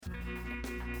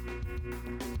Welcome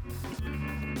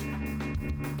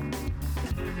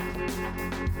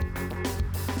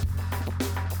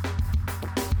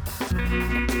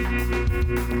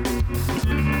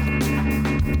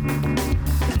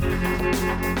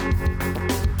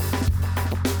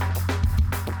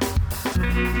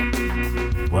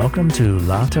to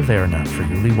La Taverna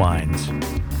Friuli Wines,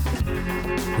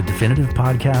 the definitive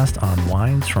podcast on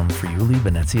wines from Friuli,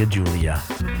 Venezia Giulia.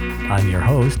 I'm your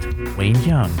host, Wayne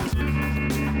Young.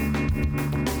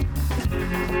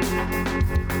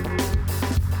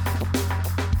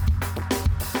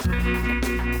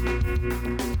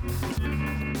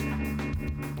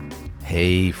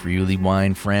 Hey, Friuli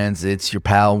wine friends, it's your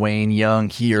pal Wayne Young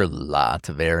here, La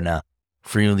Taverna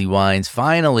Friuli Wines.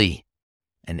 Finally,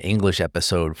 an English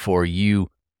episode for you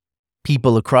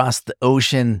people across the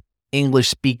ocean, English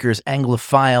speakers,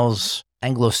 Anglophiles,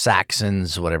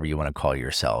 Anglo-Saxons, whatever you want to call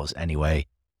yourselves. Anyway,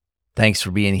 thanks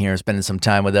for being here and spending some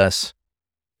time with us.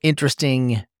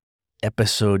 Interesting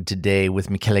episode today with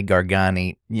Michele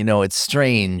Gargani. You know, it's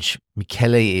strange.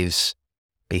 Michele is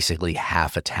basically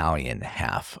half Italian,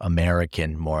 half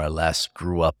American, more or less.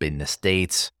 Grew up in the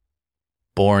States,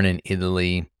 born in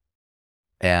Italy.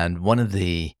 And one of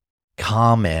the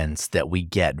comments that we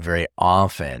get very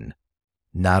often,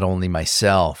 not only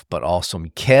myself, but also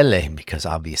Michele, because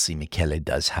obviously Michele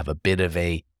does have a bit of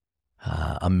a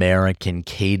American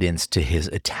cadence to his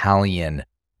Italian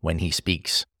when he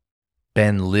speaks.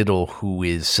 Ben Little, who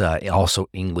is also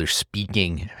English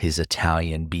speaking, his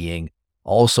Italian being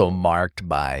also marked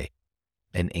by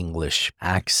an English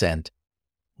accent.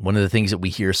 One of the things that we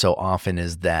hear so often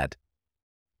is that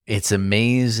it's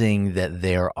amazing that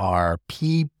there are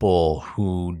people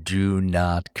who do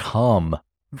not come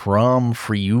from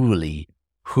Friuli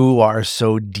who are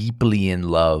so deeply in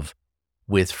love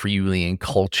with Friulian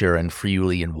culture and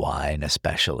Friulian wine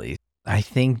especially. I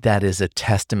think that is a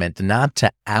testament not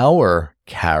to our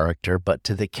character, but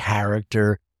to the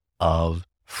character of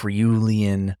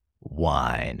Friulian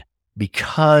wine,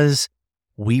 because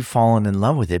we've fallen in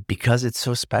love with it, because it's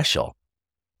so special.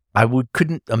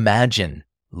 Couldn't imagine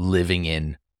living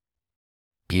in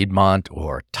Piedmont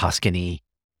or Tuscany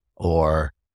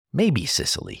or maybe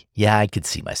Sicily. Yeah, I could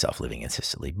see myself living in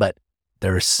Sicily, but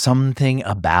there's something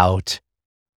about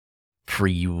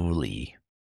Friuli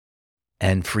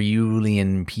and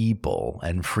Friulian people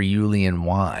and Friulian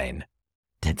wine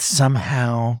that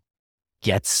somehow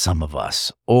gets some of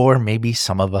us, or maybe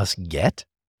some of us get.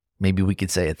 Maybe we could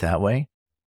say it that way.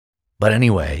 But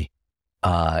anyway,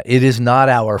 it is not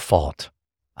our fault.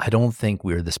 I don't think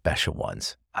we're the special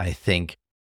ones. I think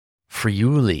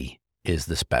Friuli is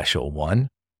the special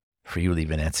one. Friuli,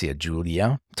 Venezia Giulia.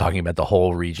 I'm talking about the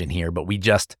whole region here, but we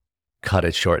just cut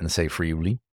it short and say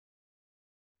Friuli.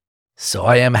 So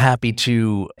I am happy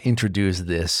to introduce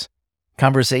this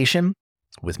conversation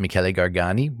with Michele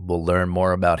Gargani. We'll learn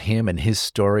more about him and his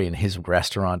story and his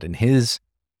restaurant and his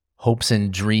hopes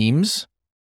and dreams.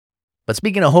 But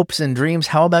speaking of hopes and dreams,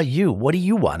 how about you? What do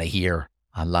you want to hear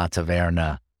on La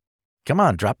Taverna? Come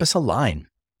on, drop us a line.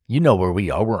 You know where we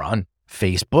are. We're on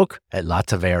Facebook at La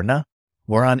Taverna.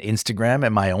 We're on Instagram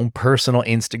at my own personal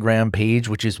Instagram page,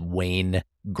 which is Wayne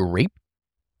Grape.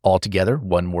 All together,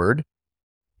 one word.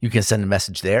 You can send a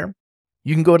message there.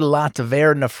 You can go to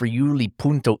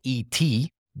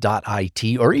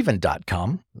latavernafriuli.it, or even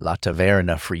 .com,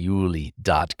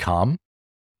 latavernafriuli.com.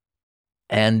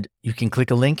 And you can click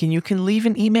a link and you can leave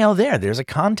an email there. There's a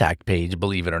contact page,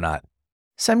 believe it or not.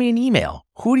 Send me an email.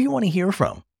 Who do you want to hear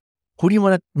from? Who do you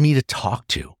want me to talk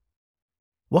to?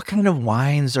 What kind of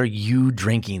wines are you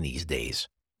drinking these days?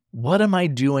 What am I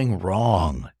doing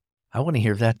wrong? I want to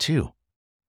hear that too.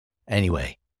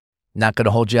 Anyway, not going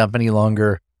to hold you up any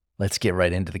longer. Let's get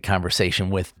right into the conversation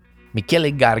with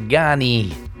Michele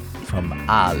Gargani from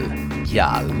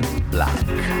Gjal Blanc.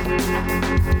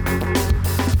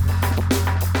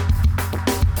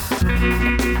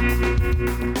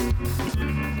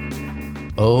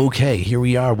 Okay, here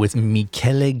we are with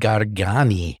Michele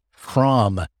Gargani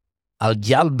from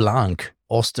Gjal Blanc,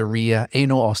 Osteria.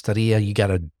 Osteria, you got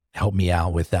to help me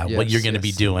out with that, what you're going to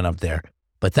be doing up there.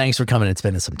 But thanks for coming and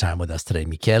spending some time with us today,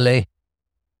 Michele.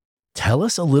 Tell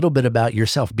us a little bit about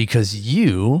yourself, because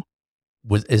you,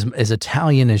 as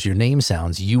Italian as your name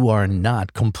sounds, you are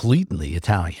not completely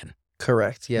Italian.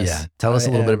 Correct, yes. Yeah, tell us a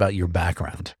little bit about your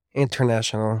background.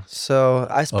 International. So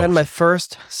I spent my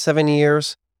first 7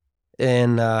 years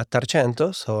in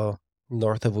Tarcento, so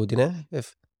north of Udine.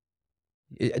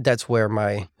 That's where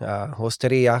my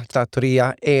osteria,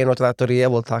 trattoria, trattoria,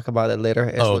 we'll talk about it later,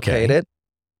 is located.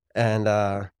 And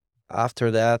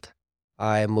after that,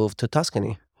 I moved to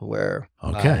Tuscany, where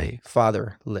my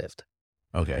father lived.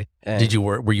 Okay. And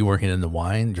Were you working in the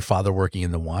wine? Your father working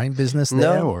in the wine business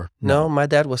there, no, or no, my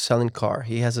dad was selling car.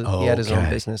 He had his own Okay.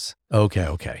 business.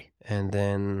 Okay. And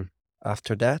then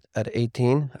after that, at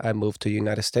 18, I moved to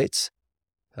United States.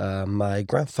 My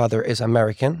grandfather is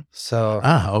American, so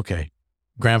Okay.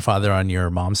 Grandfather on your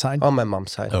mom's side? on my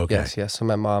mom's side. Okay. Yes. So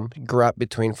my mom grew up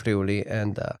between Friuli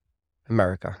and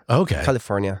America. Okay.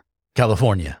 California.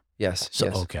 California. Yes.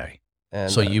 Okay. And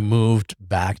So you moved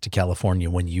back to California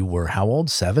when you were how old?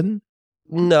 7?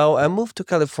 no, I moved to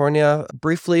California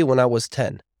briefly when I was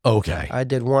 10. Okay. I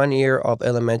did 1 year of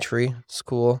elementary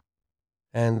school,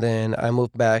 and then I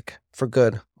moved back for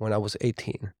good when I was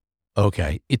 18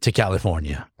 Okay. To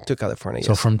California. to California.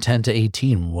 So Yes. from 10 to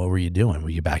 18, what were you doing? Were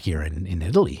you back here in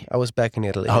Italy? I was back in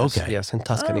Italy. Oh, Yes. okay. Yes, in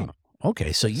Tuscany. Oh,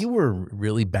 okay. So you were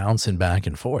really bouncing back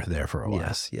and forth there for a while.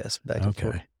 Yes, back and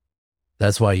forth. Okay.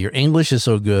 That's why your English is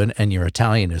so good and your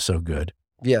Italian is so good.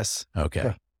 Yes. Okay.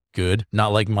 Yeah. Good.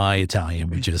 Not like my Italian,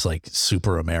 which is like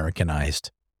super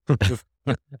Americanized.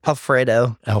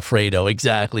 Alfredo,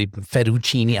 exactly.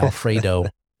 Fettuccine Alfredo,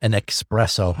 an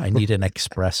espresso. I need an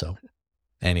espresso.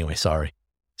 Anyway, sorry.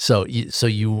 So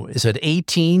at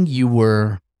 18 you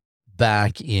were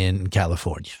back in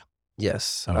California.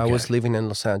 Yes. Okay. I was living in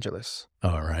Los Angeles.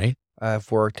 All right.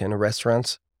 I've worked in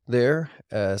restaurants there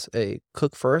as a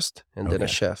cook first and then a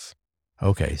Okay. chef.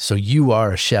 Okay. So you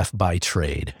are a chef by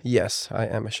trade. Yes, I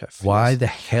am a chef. Why yes. the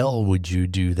hell would you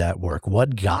do that work?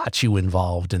 What got you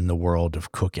involved in the world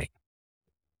of cooking?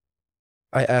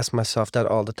 I ask myself that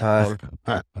all the time.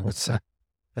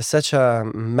 It's such a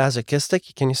masochistic,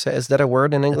 can you say, is that a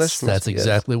word in English? That's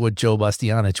exactly what Joe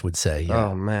Bastianich would say. Yeah.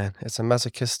 Oh man, it's a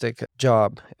masochistic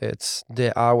job.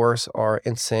 The hours are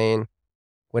insane.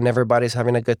 When everybody's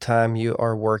having a good time, you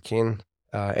are working.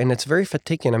 And it's very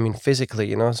fatiguing. I mean,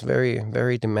 physically, it's very,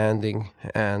 very demanding.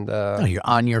 And No, you're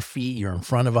on your feet. You're in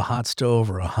front of a hot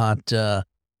stove or a hot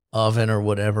oven or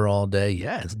whatever all day.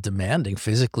 Yeah, it's demanding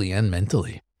physically and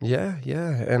mentally. yeah.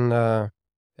 And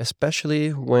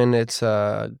especially when it's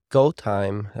go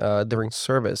time during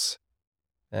service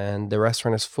and the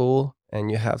restaurant is full and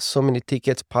you have so many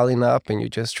tickets piling up and you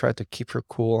just try to keep your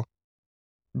cool.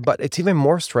 But it's even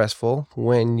more stressful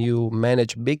when you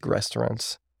manage big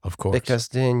restaurants. Of course. Because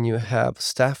then you have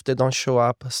staff that don't show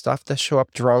up, staff that show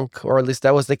up drunk, or at least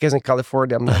that was the case in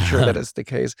California. I'm not sure that is the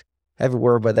case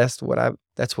everywhere, but that's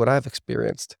what I've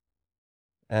experienced.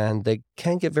 And they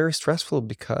can get very stressful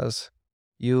because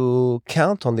you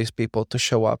count on these people to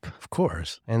show up. Of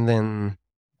course. And then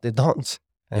they don't.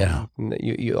 And Yeah.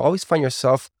 You always find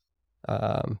yourself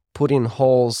putting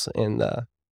holes in the,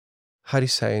 how do you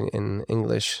say in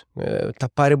English?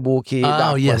 Tappare buchi.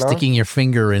 Oh, yeah, no? sticking your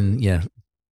finger in,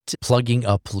 plugging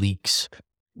up leaks.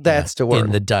 That's the word.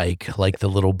 In the dike, like the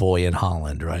little boy in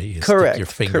Holland, right? You Correct. stick your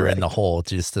finger in the hole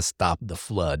just to stop the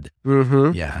flood.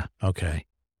 Mm-hmm. Yeah. Okay.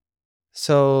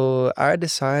 So I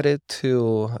decided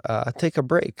to take a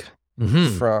break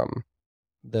from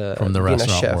the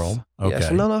restaurant chef. world. Okay.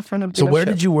 Yes. No, from the So where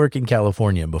chef. did you work in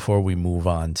California before we move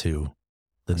on to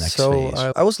the next phase?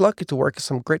 I was lucky to work at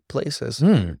some great places.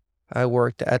 I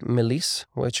worked at Melis,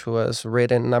 which was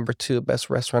rated number 2 best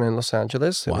restaurant in Los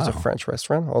Angeles. It was a Wow. French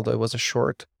restaurant, although it was a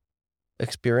short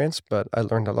experience, but I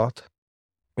learned a lot.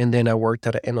 And then I worked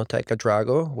at Enoteca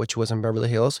Drago, which was in Beverly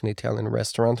Hills, an Italian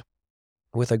restaurant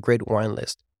with a great wine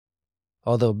list.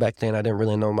 Although back then I didn't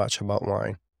really know much about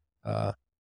wine.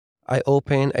 I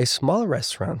opened a small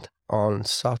restaurant on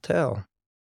Sawtelle.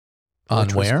 On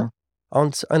where?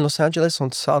 In Los Angeles,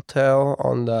 on Sawtelle,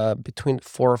 between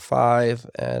 405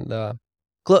 and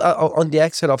on the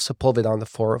exit of Sepulveda on the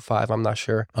 405. I'm not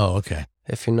sure Oh, okay.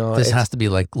 if you know. This has to be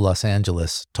like Los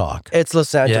Angeles talk. It's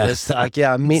Los Angeles.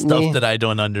 Yeah. Meet Stuff me. that I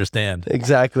don't understand.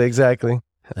 Exactly.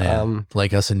 Yeah.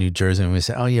 Like us in New Jersey, when we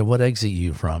say, "Oh yeah, what exit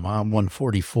you from?" I'm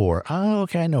 144. Oh,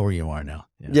 okay, I know where you are now.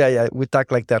 Yeah. We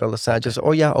talk like that in Los Angeles.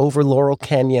 Oh yeah, over Laurel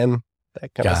Canyon,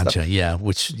 that kind of stuff. Gotcha.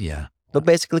 Yeah. But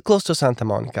basically close to Santa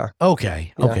Monica.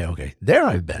 Okay. Yeah. Okay. There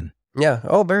I've been. Yeah.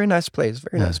 Oh, very nice place.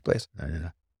 Very nice place.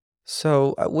 Yeah.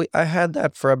 So I had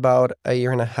that for about a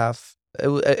year and a half.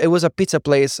 It was a pizza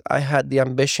place. I had the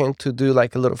ambition to do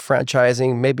like a little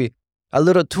franchising, maybe a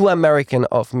little too American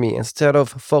of me. Instead of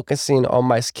focusing on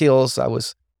my skills, I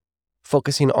was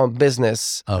focusing on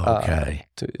business. Okay.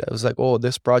 I was like, oh,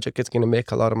 this project is going to make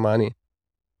a lot of money.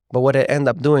 But what I end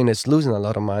up doing is losing a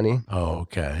lot of money.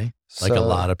 Okay. Like a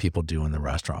lot of people do in the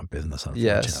restaurant business,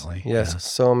 unfortunately. Yes.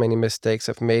 So many mistakes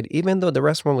I've made, even though the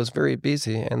restaurant was very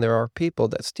busy. And there are people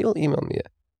that still email me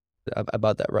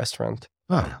about that restaurant.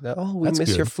 We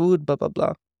miss your food, blah, blah,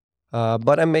 blah.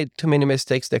 But I made too many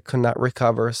mistakes that could not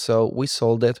recover. So we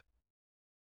sold it.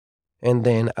 And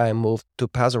then I moved to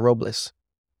Paso Robles.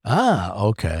 Ah,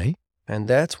 okay. And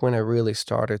that's when I really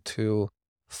started to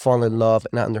fall in love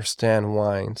and understand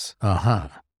wines. Uh-huh.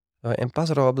 In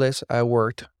Paso Robles, I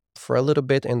worked for a little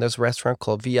bit in this restaurant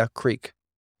called Via Creek,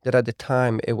 that at the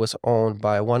time it was owned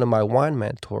by one of my wine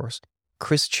mentors,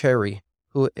 Chris Cherry,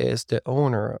 who is the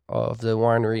owner of the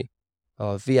winery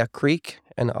Via Creek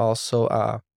and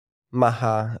also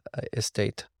Maha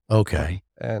Estate. Okay.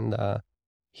 And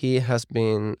he has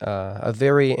been a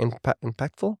very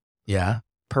impactful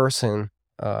person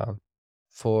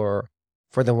for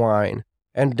the wine.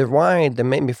 And the wine that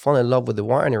made me fall in love with the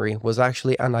winery was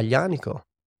actually an Aglianico.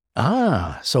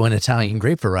 Ah, so an Italian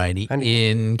grape variety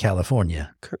in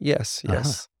California. Yes,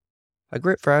 yes. A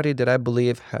grape variety that I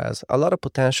believe has a lot of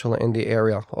potential in the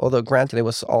area, although granted it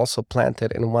was also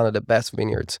planted in one of the best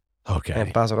vineyards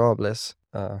in Paso Robles.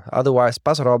 Otherwise,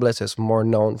 Paso Robles is more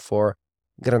known for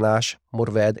Grenache,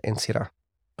 Mourvèdre, and Syrah.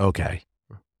 Okay.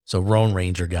 So Rhone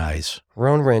Ranger guys.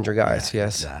 Rhone Ranger guys,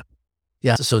 yes.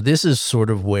 Yeah, so this is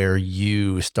sort of where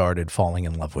you started falling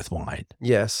in love with wine.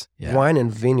 Yes, yeah. Wine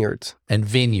and vineyards. And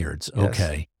vineyards,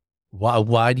 okay. Yes.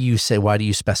 Why do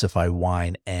you specify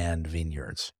wine and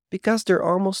vineyards? Because they're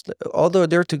almost, although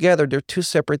they're together, they're two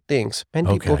separate things.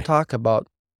 Many people talk about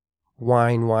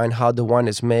wine, how the wine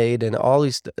is made, and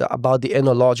always about the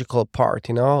enological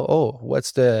part, Oh,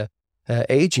 what's the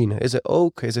aging? Is it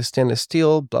oak? Is it stainless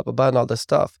steel? Blah, blah, blah, and all that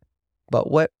stuff.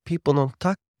 But what people don't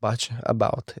talk much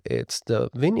about, it's the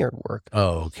vineyard work.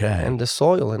 Okay. And the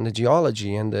soil and the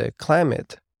geology and the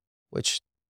climate, which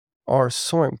are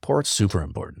so important. Super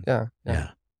important. Yeah.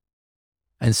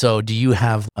 And so do you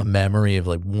have a memory of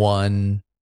like one,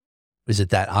 is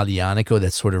it that Aglianico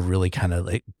that sort of really kind of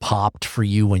like popped for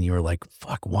you when you were like,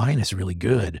 fuck, wine is really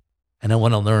good and I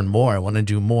want to learn more. I want to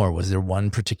do more. Was there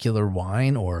one particular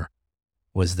wine, or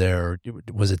was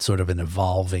it sort of an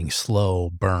evolving, slow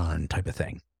burn type of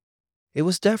thing? It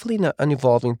was definitely an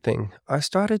evolving thing. I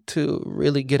started to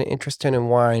really get interested in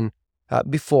wine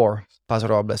before Paso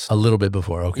Robles. A little bit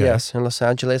before, okay. Yes, in Los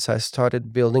Angeles, I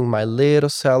started building my little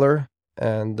cellar.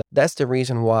 And that's the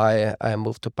reason why I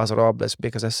moved to Paso Robles,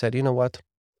 because I said, you know what?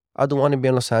 I don't want to be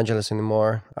in Los Angeles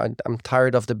anymore. I'm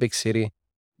tired of the big city.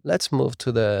 Let's move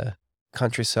to the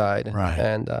countryside. Right.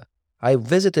 And I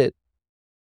visited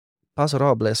Paso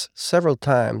Robles several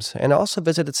times, and I also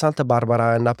visited Santa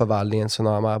Barbara and Napa Valley and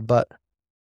Sonoma, but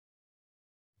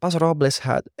Paso Robles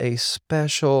had a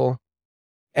special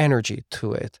energy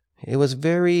to it. It was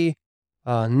very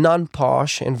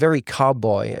non-posh and very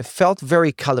cowboy. It felt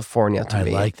very California to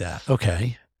me. I like that.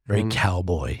 Okay. Very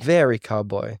cowboy. Very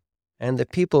cowboy. And the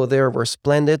people there were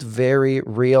splendid, very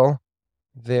real,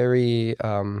 very,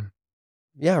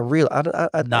 real.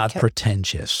 Not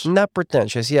pretentious. Not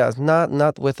pretentious, yes.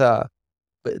 Not with a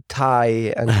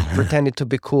tie and pretending to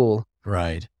be cool.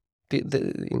 Right.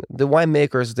 The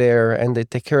winemakers there, and they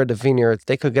take care of the vineyards.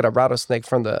 They could get a rattlesnake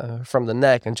from the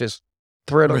neck and just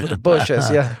throw it over the bushes.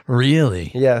 Yeah.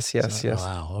 Really? Yes.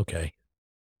 Wow. Okay.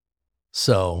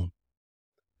 So.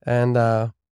 And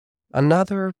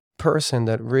another person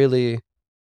that really,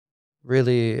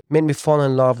 really made me fall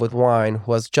in love with wine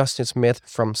was Justin Smith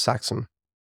from Saxum.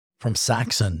 From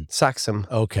Saxum? Saxum.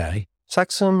 Okay.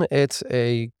 Saxum, it's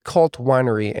a cult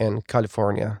winery in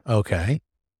California. Okay.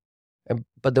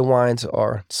 But the wines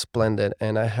are splendid,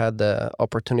 and I had the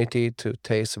opportunity to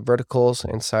taste verticals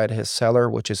inside his cellar,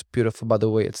 which is beautiful, by the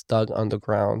way. It's dug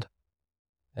underground.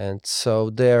 And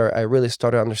so there, I really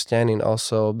started understanding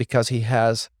also, because he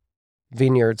has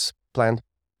vineyards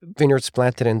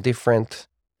planted in different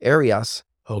areas.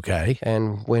 Okay.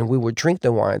 And when we would drink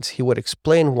the wines, he would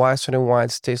explain why certain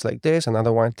wines taste like this,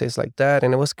 another wine tastes like that.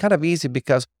 And it was kind of easy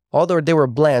because although they were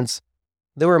blends,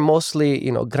 they were mostly,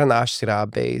 Grenache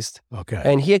Syrah based. Okay.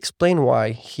 And he explained why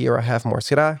here I have more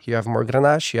Syrah, here I have more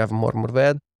Grenache, you have more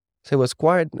Mourvèdre. So it was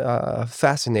quite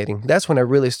fascinating. That's when I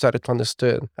really started to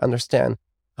understand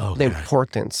the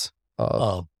importance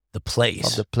of the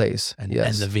place. Of the place, and yes.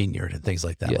 And the vineyard and things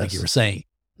like that, yes. Like you were saying.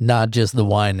 Not just the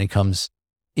wine that comes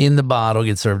in the bottle,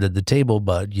 gets served at the table,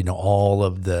 but, all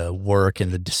of the work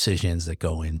and the decisions that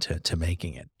go into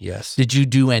making it. Yes. Did you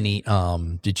do any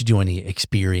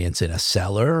experience in a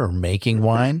cellar or making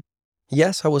wine?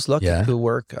 Yes, I was lucky to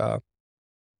work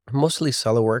mostly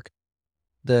cellar work.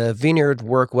 The vineyard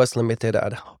work was limited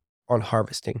on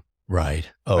harvesting. Right.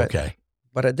 Okay.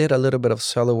 But I did a little bit of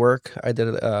cellar work. I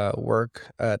did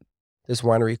work at this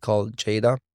winery called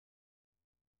Jada.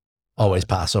 Always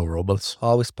Paso Robles?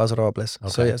 Always Paso Robles.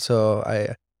 Okay. So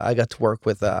I got to work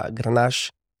with Grenache,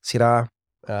 Syrah,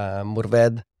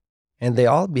 Mourvèdre, and they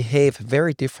all behave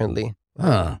very differently.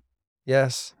 Huh.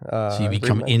 Yes. So you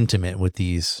become intimate with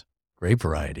these grape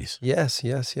varieties. Yes.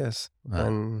 Wow.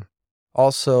 And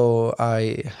Also,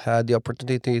 I had the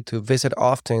opportunity to visit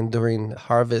often during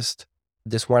harvest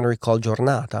this winery called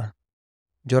Giornata.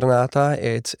 Giornata,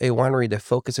 it's a winery that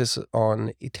focuses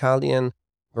on Italian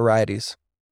varieties.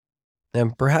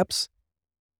 And perhaps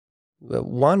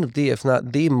one of the, if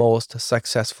not the most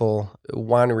successful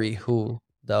winery who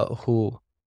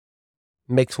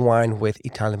makes wine with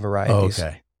Italian varieties.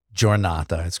 Okay.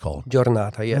 Giornata, it's called.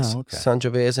 Giornata, yes. Oh, okay.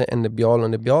 Sangiovese and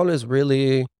Nebbiolo. Nebbiolo is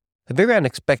really very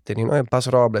unexpected, in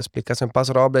Paso Robles, because in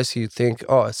Paso Robles you think,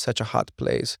 oh, it's such a hot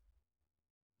place.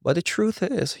 But the truth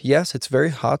is, yes, it's very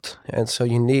hot, and so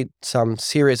you need some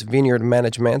serious vineyard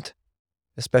management,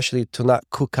 especially to not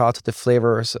cook out the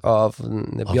flavors of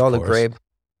Nebbiolo grape.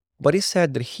 But he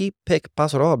said that he picked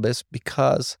Paso Robles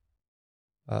because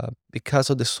of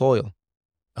the soil.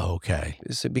 Okay.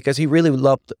 Because he really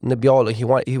loved Nebbiolo.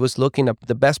 He was looking at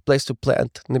the best place to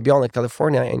plant Nebbiolo in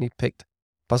California, and he picked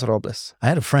Paso Robles. I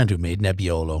had a friend who made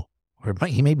Nebbiolo, or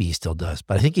maybe he still does,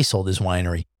 but I think he sold his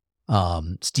winery.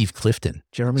 Steve Clifton.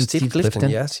 Do you remember Steve Clifton?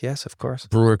 Yes, of course.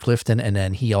 Brewer Clifton, and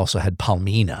then he also had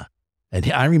Palmina.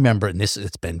 And I remember, and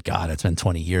it's been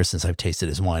 20 years since I've tasted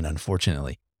his wine,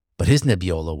 unfortunately. But his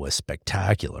Nebbiolo was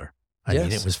spectacular. I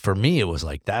mean, it was, for me, it was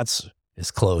like, that's as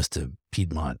close to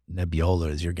Piedmont Nebbiolo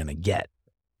as you're going to get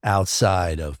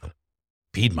outside of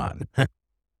Piedmont.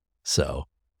 So.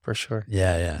 For sure.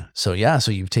 Yeah. So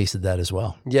you've tasted that as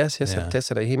well. Yes, I've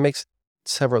tasted it. He makes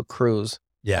several crews.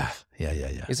 Yeah.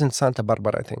 He's in Santa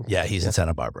Barbara, I think. Yeah, he's in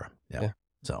Santa Barbara. Yeah.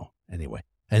 So anyway.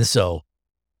 And so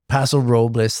Paso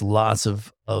Robles, lots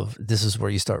of this is where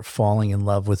you start falling in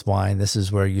love with wine. This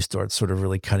is where you start sort of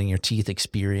really cutting your teeth,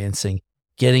 experiencing,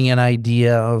 getting an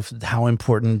idea of how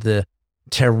important the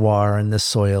terroir and the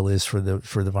soil is for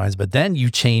the vines. But then you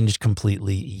changed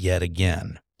completely yet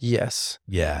again. Yes.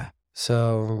 Yeah.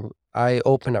 So I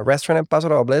opened a restaurant in Paso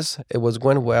Robles. It was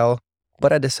going well,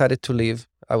 but I decided to leave.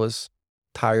 I was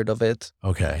tired of it.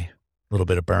 Okay. A little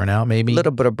bit of burnout, maybe? A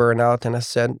little bit of burnout. And I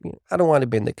said, I don't want to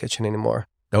be in the kitchen anymore.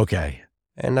 Okay.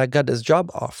 And I got this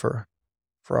job offer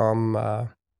from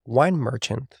a wine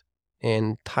merchant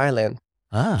in Thailand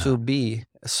to be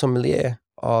a sommelier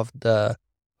of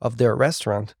their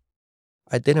restaurant.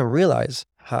 I didn't realize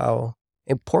how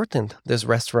important this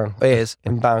restaurant is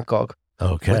in Bangkok.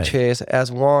 Okay. Which is,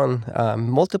 as won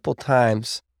multiple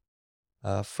times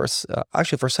for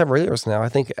several years now. I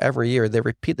think every year they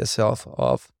repeat themselves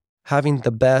of having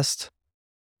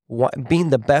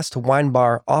being the best wine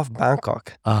bar of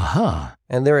Bangkok.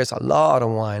 And there is a lot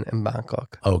of wine in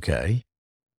Bangkok. Okay.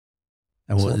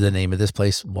 And what the name of this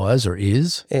place was or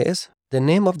is? The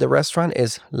name of the restaurant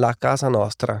is La Casa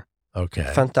Nostra.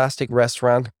 Okay. Fantastic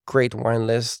restaurant, great wine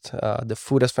list. The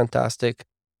food is fantastic.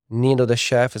 Nino, the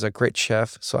chef, is a great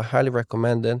chef, so I highly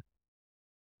recommend it.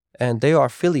 And they are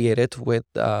affiliated with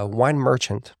Wine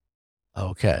Merchant.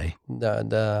 Okay.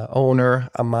 The owner,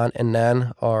 Aman and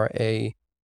Nan, are a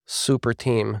super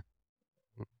team.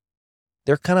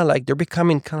 They're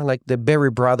becoming kind of like the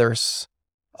Berry Brothers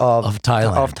of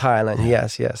Thailand. Of Thailand, yeah.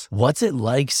 Yes. What's it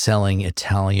like selling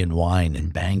Italian wine in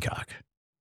Bangkok?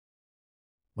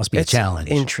 Must be a challenge.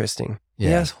 Interesting. Yeah.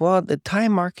 Yes, well, the Thai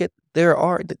market,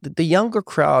 the younger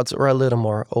crowds are a little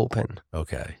more open.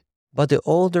 Okay. But the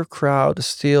older crowd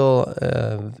still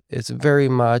is very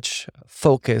much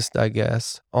focused, I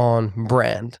guess, on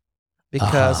brand.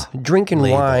 Because drinking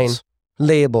wine,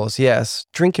 labels, yes.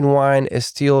 Drinking wine is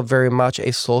still very much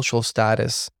a social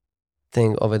status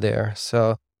thing over there.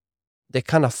 So they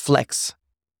kind of flex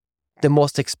the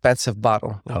most expensive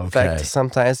bottle. In fact,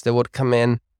 sometimes they would come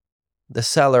in, the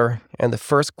seller, and the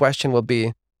first question will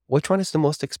be, which one is the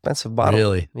most expensive bottle?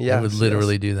 Really? Yeah. They would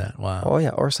literally do that. Wow. Oh,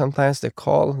 yeah. Or sometimes they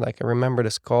call, like I remember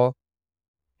this call,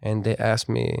 and they asked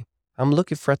me, I'm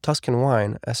looking for a Tuscan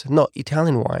wine. I said, no,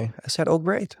 Italian wine. I said, oh,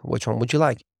 great. Which one would you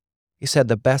like? He said,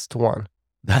 the best one.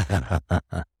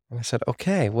 And I said,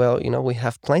 okay, well, we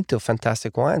have plenty of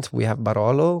fantastic wines. We have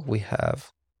Barolo, we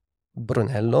have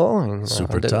Brunello. And,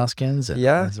 Super Tuscans.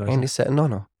 And he said,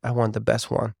 no, I want the best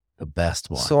one. The best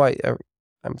one. So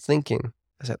I'm thinking,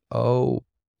 I said, oh,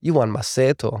 you want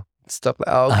Maceto. Stuff like,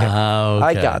 okay.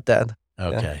 I got that.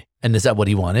 Okay. Yeah. And is that what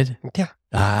he wanted? Yeah.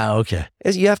 Okay.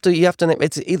 You have to name,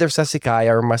 it's either Sassicaia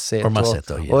or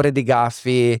Maceto. Or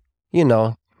Redigaffi,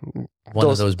 One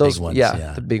of those big ones.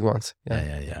 Yeah, the big ones.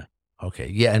 Yeah. Okay.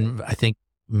 Yeah, and I think,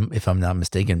 if I'm not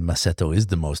mistaken, Maceto is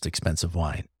the most expensive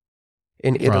wine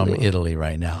in Italy. From Italy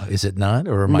right now. Is it not?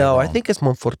 Or am No, I I think it's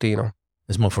Monfortino.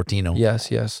 It's Monfortino?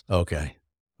 Yes. Okay.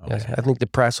 Yes, I think the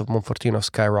price of Monfortino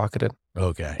skyrocketed.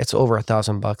 Okay. It's over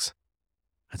 $1,000.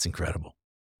 That's incredible.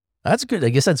 That's good. I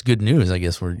guess that's good news. I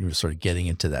guess we're sort of getting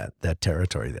into that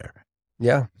territory there.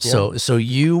 Yeah. So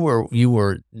you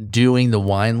were doing the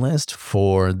wine list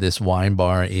for this wine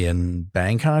bar in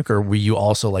Bangkok, or were you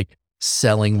also like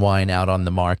selling wine out on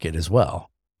the market as well?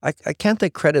 I can't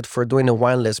take credit for doing a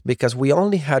wine list because we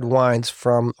only had wines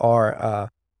from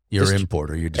our your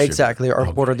importer, your distributor. Exactly, our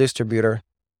importer distributor.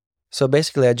 So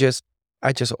basically, I just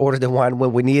ordered the wine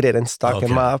when we need it and stock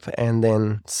them up, and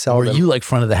then sell them. Were you like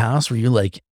front of the house? Were you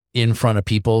like in front of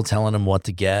people telling them what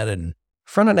to get? And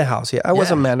front of the house, yeah. I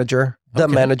was a manager,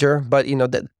 manager, but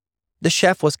the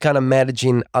chef was kind of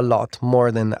managing a lot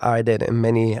more than I did in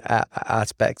many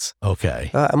aspects.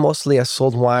 Okay. Mostly I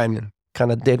sold wine and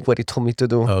kind of did what he told me to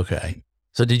do. Okay.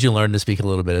 So did you learn to speak a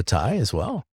little bit of Thai as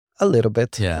well? A little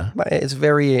bit. Yeah. It's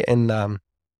very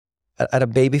at a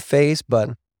baby phase,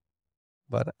 but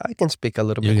I can speak a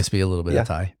little bit. You can speak a little bit of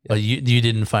Thai. Yeah. But you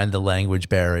didn't find the language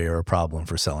barrier a problem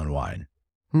for selling wine?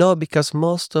 No, because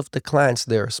most of the clients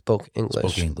there spoke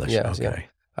English. Yes, okay. Yeah.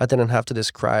 I didn't have to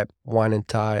describe wine in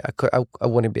Thai. I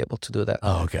wouldn't be able to do that.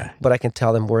 Oh, okay. But I can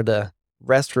tell them where the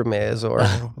restroom is or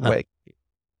like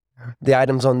the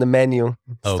items on the menu,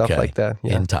 stuff like that.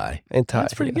 Yeah. In Thai.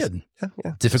 That's pretty good.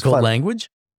 Yeah. Difficult language?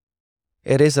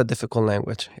 It is a difficult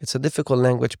language. It's a difficult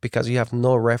language because you have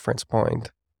no reference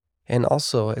point. And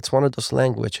also, it's one of those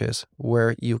languages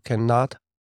where you cannot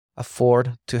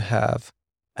afford to have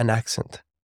an accent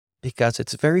because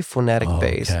it's very phonetic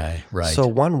based. Okay, right. So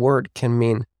one word can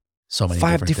mean so many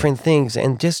 5 different things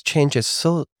and just changes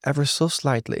ever so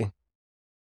slightly.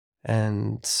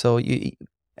 And so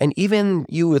even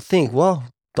you would think, well,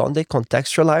 don't they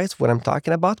contextualize what I'm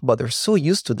talking about? But they're so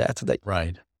used to that.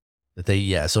 Right.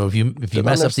 So if you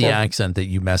mess up the accent, that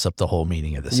you mess up the whole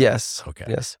meaning of the sentence. Yes. Okay.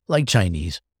 Yes. Like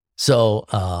Chinese. So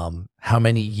how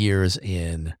many years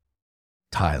in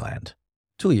Thailand?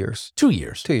 2 years. 2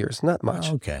 years. 2 years, not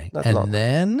much. Okay. Not and long.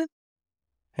 then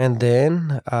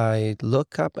I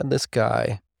look up at the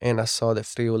sky and I saw the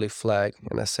Friuli flag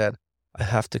and I said, I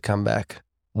have to come back.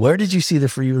 Where did you see the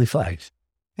Friuli flag?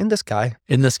 In the sky.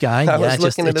 In the sky? I was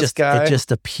looking at the sky. It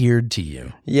just appeared to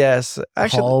you. Yes.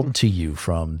 Actually, called to you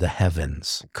from the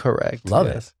heavens. Correct. Love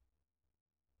it.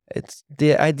 It's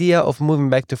the idea of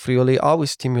moving back to Friuli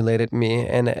always stimulated me.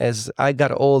 And as I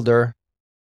got older,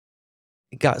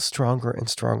 it got stronger and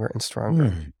stronger and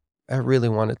stronger. I really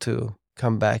wanted to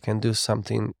come back and do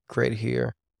something great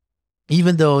here.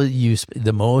 Even though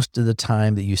the most of the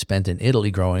time that you spent in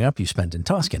Italy growing up, you spent in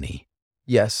Tuscany.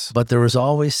 Yes. But there was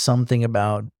always something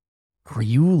about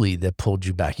Friuli that pulled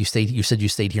you back. You said you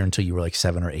stayed here until you were like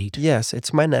 7 or 8? Yes,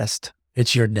 it's my nest.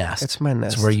 It's your nest. It's my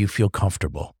nest. It's where you feel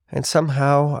comfortable. And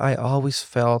somehow I always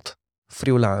felt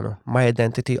Friulano. My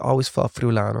identity always felt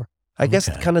Friulano. I guess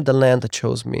it's kind of the land that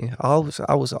chose me. I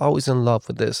was always in love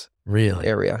with this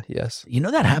area. Yes.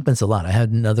 That happens a lot. I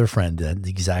had another friend that the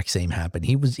exact same happened.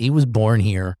 He was born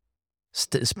here,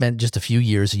 spent just a few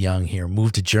years young here,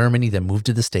 moved to Germany, then moved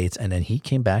to the States, and then he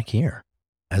came back here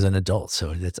as an adult.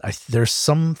 So there's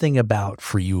something about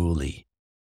Friuli.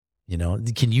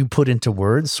 Can you put into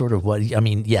words sort of what,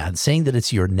 saying that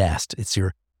it's your nest, it's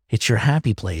your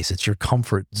happy place, it's your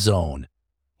comfort zone.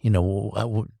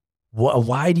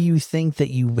 Why do you think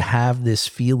that you have this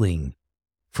feeling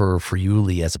for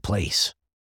Friuli as a place?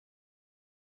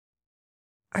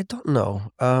 I don't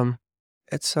know.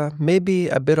 It's maybe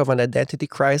a bit of an identity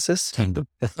crisis.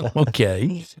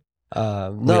 Okay.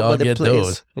 But the place,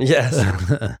 those.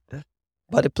 Yes.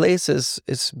 But the place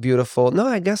is beautiful. No,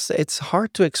 I guess it's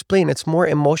hard to explain. It's more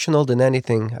emotional than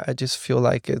anything. I just feel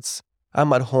like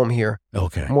I'm at home here.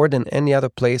 Okay. More than any other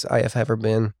place I have ever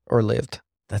been or lived.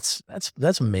 That's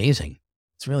amazing.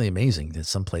 It's really amazing that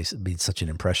some place made such an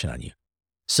impression on you.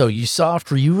 So you saw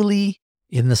Friuli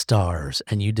in the stars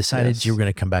and you decided you were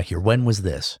going to come back here. When was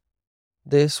this?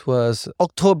 This was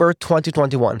October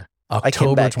 2021.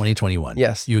 October 2021.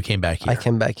 Yes. You came back here. I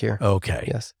came back here. Okay.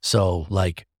 Yes. So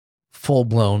like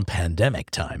full-blown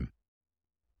pandemic time,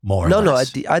 more or at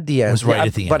less. the end. It was right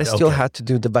at the end. But I still had to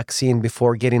do the vaccine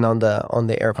before getting on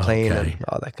the airplane and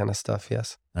all that kind of stuff,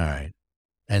 yes. All right.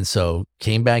 And so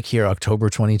came back here October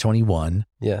 2021.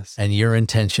 Yes. And your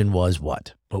intention was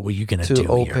what? What were you going to do here?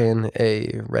 To open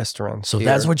a restaurant. So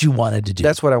that's what you wanted to do?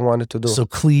 That's what I wanted to do. So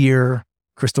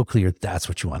crystal clear, that's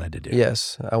what you wanted to do?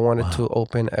 Yes. I wanted to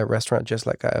open a restaurant just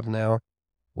like I have now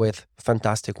with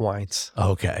fantastic wines.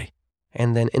 Okay.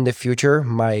 And then in the future,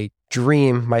 my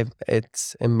dream,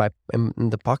 it's in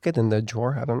the pocket, in the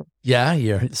drawer, I don't know. Yeah,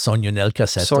 your sogno nel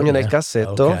cassetto. Sogno nel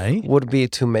cassetto would be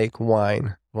to make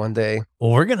wine one day.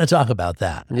 Well, we're going to talk about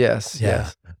that. Yes,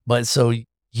 yes. But so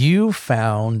you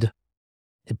found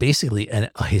basically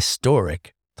a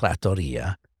historic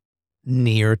trattoria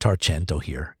near Tarcento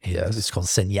here. Yes. It's called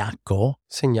Segnaco.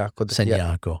 Segnaco.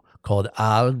 Segnaco. called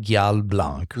Gjal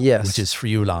Blanc, Yes. which is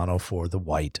Friulano for the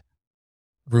white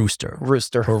rooster.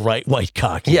 Rooster. Or white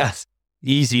cock. Yes.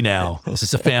 Easy now. This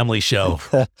is a family show.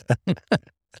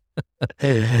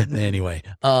 Anyway,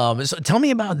 so tell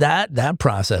me about that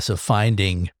process of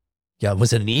finding. Yeah,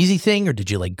 was it an easy thing, or did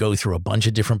you like go through a bunch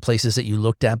of different places that you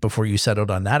looked at before you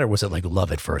settled on that, or was it like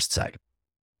love at first sight?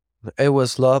 It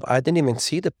was love. I didn't even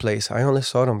see the place. I only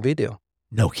saw it on video.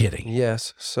 No kidding.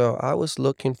 Yes. So I was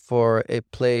looking for a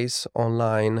place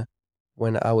online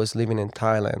when I was living in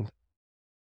Thailand.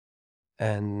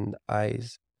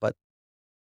 But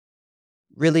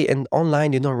really,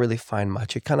 online, you don't really find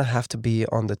much. You kind of have to be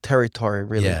on the territory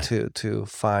really to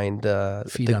find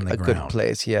Feet on the a ground. good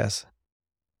place. Yes.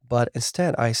 But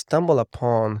instead, I stumbled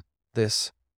upon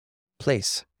this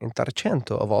place in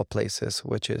Tarcento, of all places,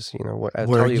 which is,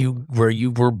 where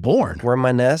you were born, where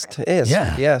my nest is.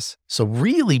 Yeah. Yes. So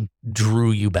really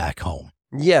drew you back home.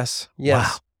 Yes. Yes.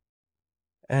 Wow.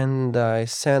 And I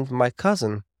sent my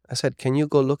cousin. I said, "Can you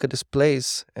go look at this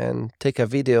place and take a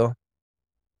video?"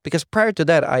 Because prior to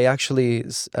that, I actually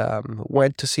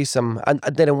went to see some. I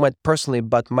didn't went personally,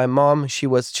 but my mom,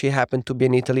 she happened to be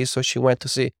in Italy, so she went to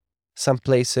see some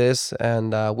places,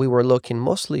 and we were looking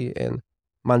mostly in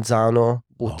Manzano,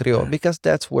 Butrio, Okay. because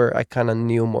that's where I kind of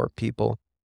knew more people.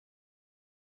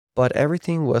 But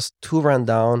everything was too run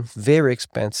down, very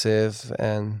expensive,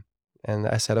 and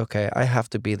I said, okay, I have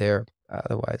to be there,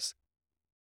 otherwise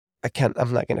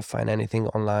I'm not going to find anything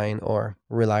online or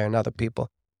rely on other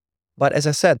people. But as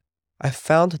I said, I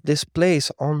found this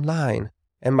place online,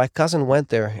 and my cousin went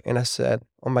there, and I said,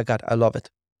 oh my God, I love it.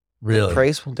 Really?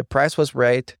 The price was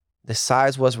right. The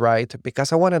size was right,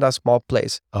 because I wanted a small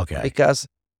place. Okay. Because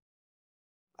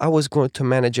I was going to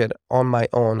manage it on my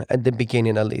own at the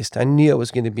beginning, at least. I knew I was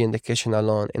going to be in the kitchen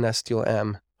alone, and I still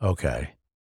am. Okay.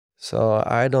 So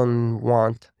I don't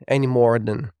want any more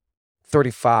than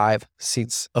 35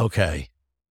 seats. Okay.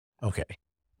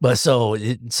 But so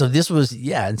this was,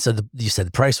 and so you said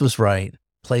the price was right,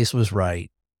 place was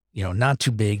right, not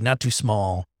too big, not too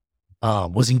small,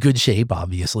 was in good shape,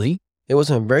 obviously. It was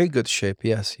in very good shape,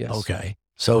 yes. Okay.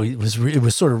 So it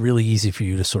was sort of really easy for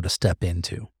you to sort of step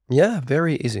into. Yeah,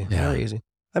 very easy, very easy.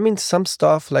 I mean, some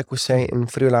stuff, like we say in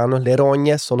Friulano, le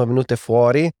rogne sono venute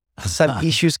fuori. Some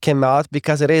issues came out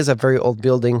because it is a very old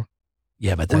building.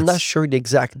 Yeah, but I'm not sure the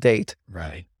exact date.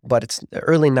 Right. But it's the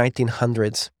early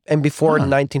 1900s and before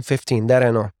 1915, that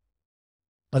I know.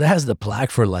 But it has the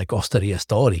plaque for like Osteria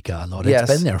Storica. No? Yes.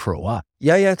 It's been there for a while.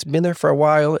 Yeah, it's been there for a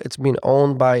while. It's been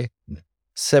owned by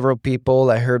several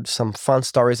people. I heard some fun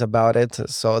stories about it.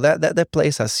 So that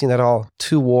place has seen it all.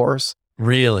 2 wars.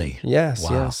 Really? Yes,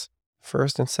 wow. Yes.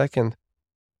 First and second.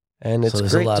 And it's so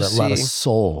there's great a to see. lot of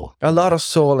soul. A lot of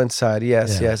soul inside,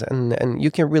 yes. And you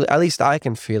can really, at least I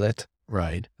can feel it.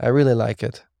 Right. I really like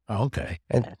it. Okay.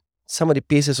 And some of the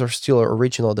pieces are still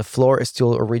original. The floor is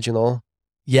still original.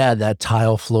 Yeah, that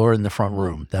tile floor in the front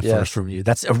room, that first room,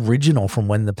 that's original from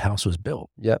when the house was built.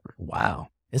 Yep. Wow.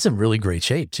 It's in really great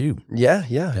shape too. Yeah.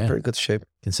 Very good shape.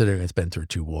 Considering it's been through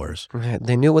 2 wars.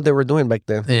 They knew what they were doing back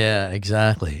then. Yeah,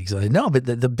 exactly. No, but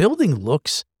the building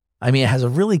looks, it has a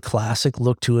really classic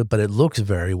look to it, but it looks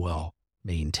very well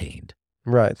maintained.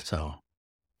 Right. So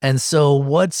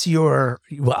what's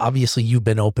obviously you've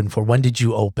been open when did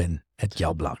you open at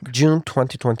Gjal Blanc? June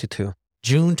 2022.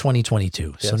 June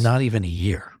 2022. Yes. So not even a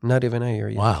year. Not even a year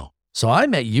yet. Wow. So I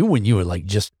met you when you were like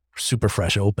just super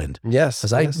fresh opened. Yes.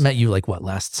 Because I met you like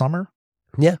last summer?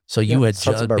 Yeah. So you had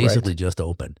basically just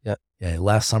opened. Yeah. Yeah.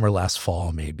 Last summer, last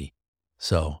fall, maybe.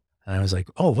 So, and I was like,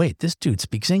 oh, wait, this dude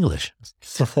speaks English.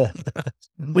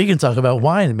 We can talk about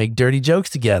wine and make dirty jokes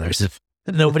together. So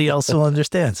nobody else will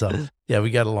understand. So yeah,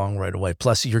 we got along right away.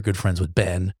 Plus you're good friends with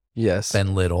Ben. Yes.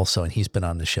 Ben Little. So, and he's been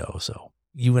on the show. So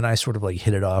you and I sort of like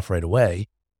hit it off right away.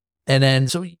 And then,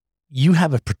 so you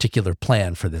have a particular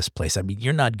plan for this place.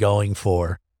 You're not going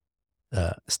for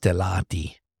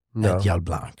stellati at Gjal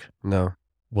Blanc. No.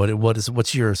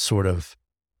 What's your sort of,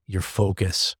 your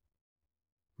focus?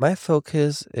 My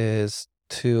focus is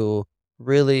to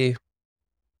really,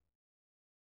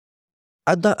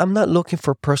 I'm not looking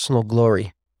for personal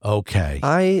glory. Okay.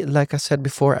 Like I said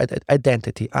before,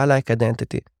 identity. I like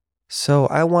identity. So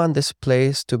I want this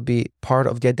place to be part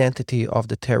of the identity of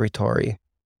the territory.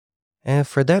 And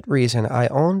for that reason, I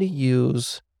only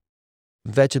use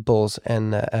vegetables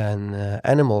and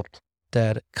animals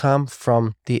that come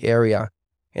from the area.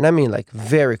 And I mean like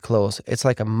very close. It's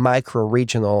like a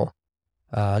micro-regional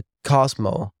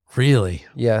Cosmo. Really?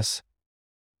 Yes.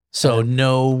 So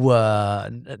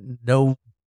no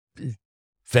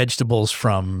vegetables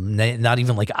from not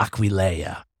even like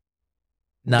Aquileia.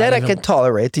 That I can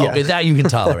tolerate. Yeah. Okay, that you can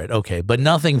tolerate. Okay, but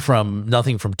nothing from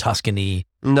Tuscany.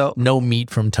 No meat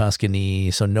from Tuscany.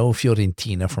 So no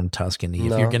Fiorentina from Tuscany.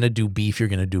 No. If you're gonna do beef, you're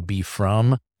gonna do beef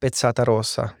from Pezzata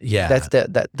Rossa. Yeah,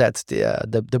 that's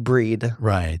the breed.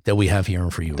 Right, that we have here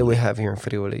in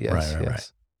Friuli. Yes.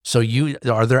 Right. So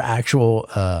are there actual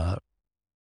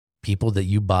people that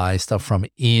you buy stuff from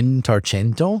in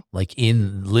Tarcento, like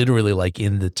literally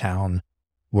in the town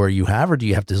where you have, or do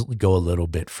you have to go a little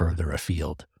bit further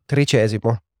afield?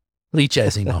 Tricesimo.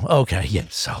 Okay, yeah.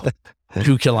 So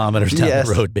 2 kilometers down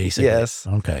the road, basically. Yes.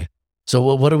 Okay.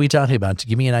 So what are we talking about? To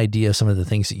give me an idea of some of the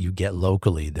things that you get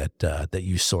locally that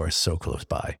you source so close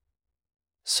by.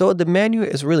 So the menu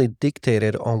is really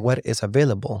dictated on what is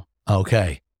available.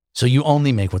 Okay. So you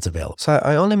only make what's available. So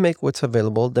I only make what's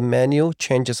available. The menu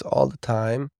changes all the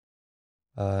time.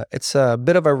 It's a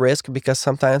bit of a risk because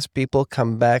sometimes people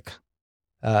come back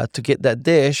to get that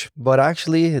dish, but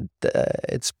actually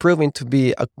it's proving to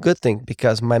be a good thing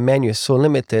because my menu is so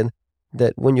limited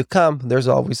that when you come, there's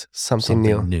always something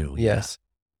new. Yes.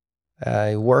 Yeah.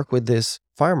 I work with these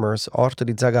farmers, Orto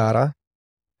di Zagara,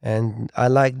 and I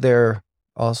like their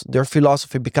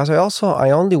philosophy because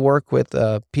I only work with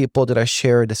people that I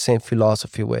share the same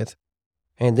philosophy with,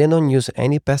 and they don't use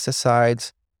any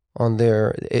pesticides on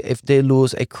if they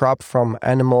lose a crop from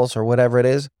animals or whatever it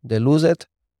is, they lose it.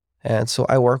 And so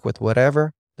I work with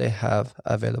whatever they have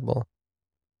available.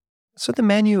 So the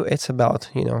menu, it's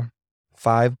about,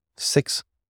 5, 6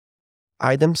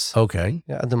 items. Okay.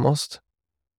 Yeah, at the most.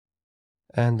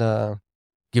 And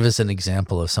give us an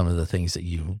example of some of the things that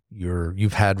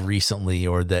you've had recently,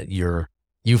 or that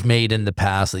you've made in the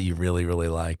past that you really, really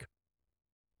like,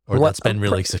 or that's been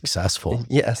really successful.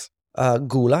 Yes.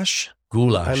 Goulash.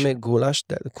 I make goulash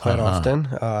quite often.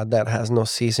 That has no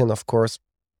season, of course.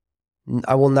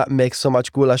 I will not make so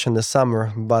much goulash in the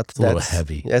summer, but it's a little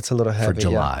heavy. It's a little heavy for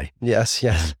July. Yeah.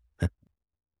 Yes.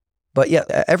 But yeah,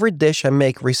 every dish I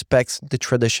make respects the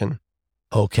tradition.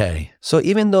 Okay. So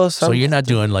even though so you're not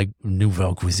doing like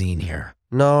nouvelle cuisine here.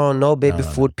 No baby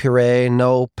food puree,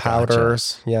 no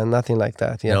powders. Gotcha. Yeah, nothing like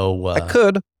that. Yeah. No. I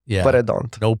could, but I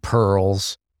don't. No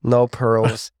pearls.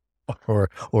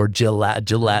 or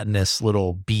gelatinous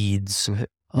little beads.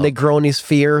 Negroni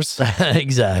spheres.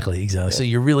 Exactly. Yeah. So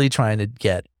you're really trying to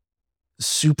get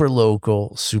super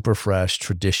local, super fresh,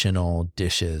 traditional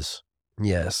dishes.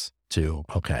 Yes. Too.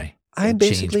 Okay. I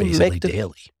basically make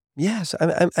daily. Yes.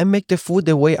 I make the food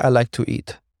the way I like to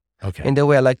eat. Okay. And the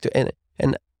way I like to,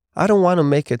 and I don't want to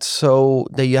make it so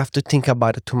that you have to think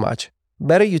about it too much.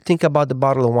 Better you think about the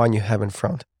bottle of wine you have in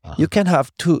front. You can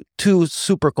have two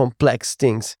super complex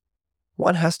things.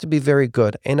 One has to be very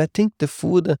good. And I think the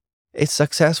food is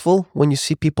successful when you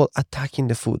see people attacking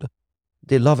the food.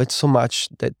 They love it so much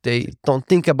that they don't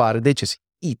think about it. They just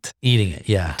eat. Eating it,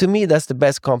 yeah. To me, that's the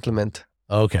best compliment.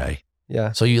 Okay.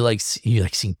 Yeah. So you like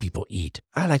seeing people eat.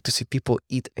 I like to see people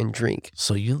eat and drink.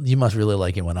 So you must really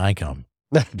like it when I come.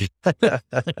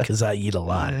 Because I eat a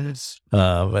lot.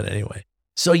 But anyway.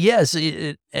 So yes,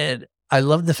 and I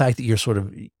love the fact that you're sort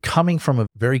of coming from a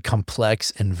very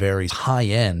complex and very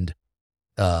high-end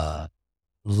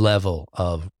level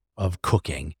of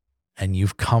cooking, and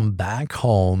you've come back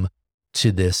home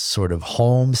to this sort of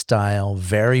home style,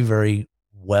 very, very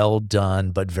well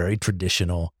done, but very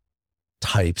traditional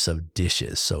types of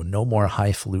dishes. So no more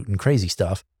highfalutin crazy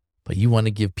stuff, but you want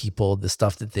to give people the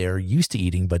stuff that they're used to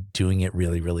eating, but doing it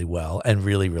really, really well and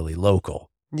really, really local.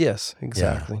 Yes,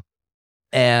 exactly.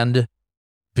 Yeah. And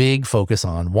big focus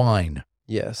on wine.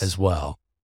 Yes. As well.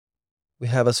 We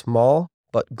have a small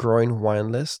but growing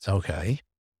wine list. Okay.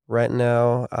 Right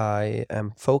now, I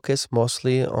am focused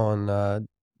mostly on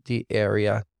the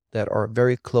area that are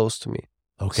very close to me.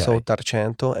 Okay. So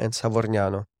Tarcento and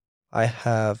Savorgnano. I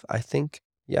have, I think,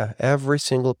 every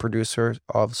single producer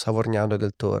of Savorgnano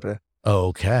del Torre.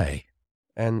 Okay.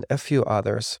 And a few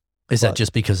others. Is that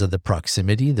just because of the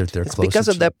proximity that they're closer? It's because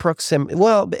of that proximity.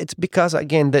 Well, it's because,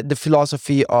 again, the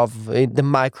philosophy of the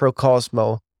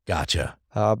microcosmo. Gotcha.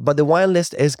 But the wine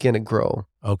list is going to grow.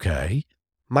 Okay.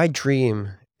 My dream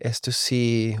is to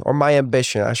see, or my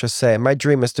ambition, I should say, my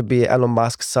dream is to be Elon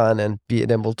Musk's son and be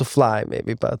able to fly,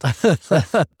 maybe, but...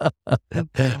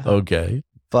 Okay.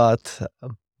 But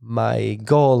my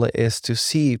goal is to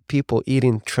see people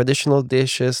eating traditional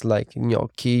dishes like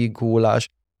gnocchi, goulash,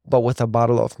 but with a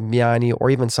bottle of Miani or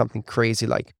even something crazy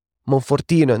like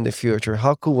Monfortino in the future.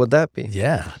 How cool would that be?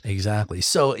 Yeah, exactly.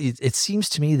 So it seems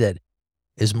to me that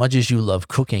as much as you love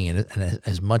cooking and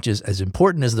as much as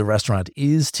important as the restaurant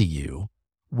is to you,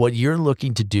 what you're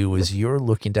looking to do is you're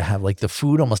looking to have like the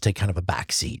food almost take kind of a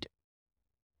backseat,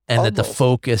 and that the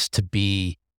focus to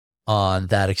be on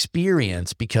that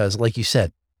experience because, like you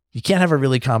said, you can't have a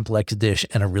really complex dish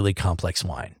and a really complex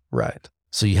wine. Right.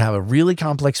 So you have a really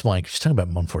complex wine. You're talking about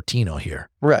Monfortino here.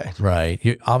 Right.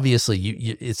 Right. Obviously,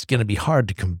 it's going to be hard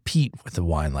to compete with a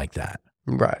wine like that.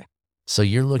 Right. So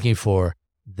you're looking for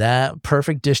that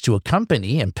perfect dish to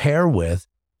accompany and pair with,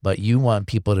 but you want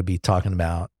people to be talking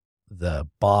about the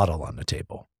bottle on the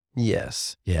table.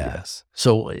 Yes. Yeah. Yes.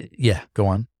 So, go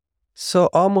on. So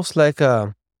almost like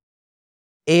a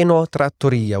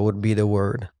trattoria would be the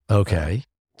word. Okay.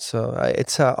 So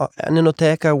it's an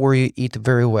enoteca where you eat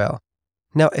very well.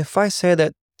 Now, if I say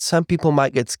that, some people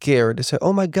might get scared. They say,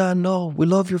 "Oh my God, no! We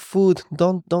love your food.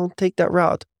 Don't take that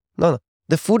route." No.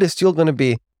 The food is still going to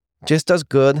be just as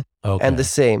good and the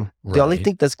same. Right. The only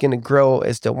thing that's going to grow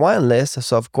is the wine list.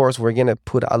 So of course we're going to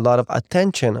put a lot of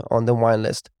attention on the wine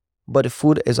list. But the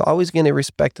food is always going to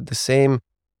respect the same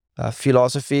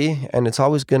philosophy, and it's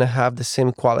always going to have the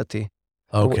same quality.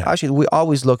 Okay. Actually, we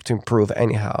always look to improve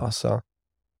anyhow. So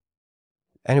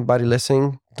anybody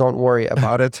listening, don't worry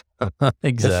about it.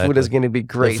 Exactly. The food is going to be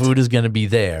great. The food is going to be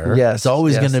there. Yes. It's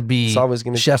always going to be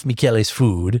Chef Michele's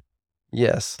food.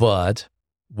 Yes. But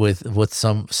with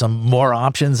some more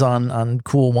options on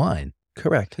cool wine.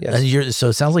 Correct. Yes. And so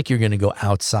it sounds like you're going to go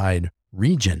outside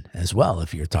region as well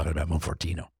if you're talking about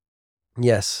Monfortino.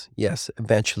 Yes.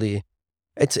 Eventually,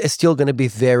 it's still going to be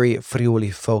very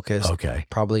Friuli focused. Okay.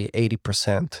 Probably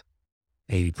 80%.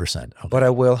 80%. Okay. But I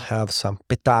will have some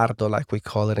petardo, like we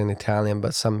call it in Italian,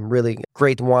 but some really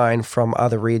great wine from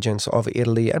other regions of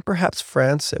Italy and perhaps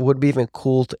France. It would be even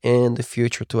cool in the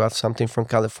future to have something from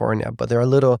California, but they're a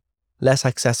little less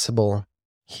accessible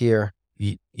here.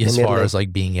 As far as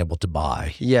like being able to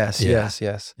buy. Yes. Yeah.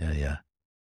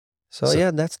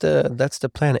 So that's the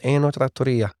plan.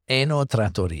 Trattoria.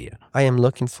 Trattoria. I am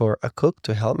looking for a cook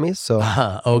to help me. So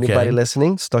okay. Anybody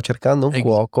listening, sto cercando un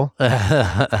cuoco.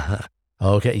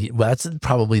 Okay. Well, that's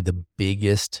probably the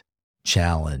biggest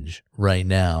challenge right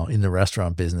now in the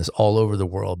restaurant business all over the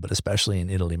world, but especially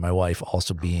in Italy. My wife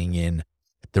also being in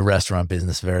the restaurant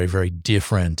business, very, very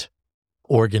different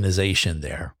organization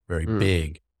there, very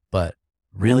big, but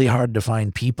really hard to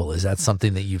find people. Is that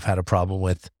something that you've had a problem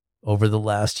with over the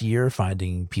last year,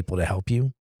 finding people to help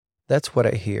you? That's what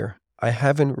I hear. I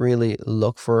haven't really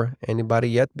looked for anybody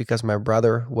yet because my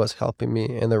brother was helping me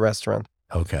in the restaurant.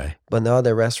 Okay. But now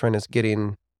the restaurant is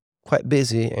getting quite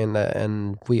busy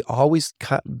and we always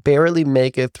barely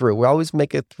make it through. We always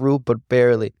make it through, but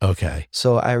barely. Okay.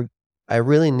 So I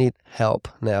really need help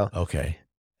now. Okay.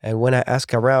 And when I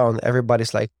ask around,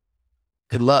 everybody's like,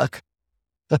 "Good luck."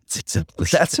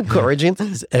 That's encouraging.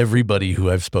 Everybody who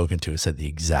I've spoken to has said the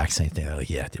exact same thing. Like,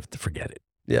 yeah, forget it.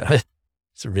 Yeah.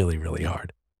 It's really, really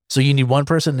hard. So you need one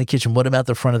person in the kitchen. What about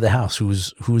the front of the house?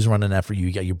 Who's running that for you?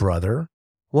 You got your brother?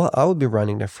 Well, I would be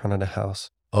running the front of the house.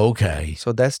 Okay.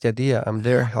 So that's the idea. I'm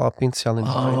there helping, selling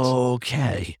wines.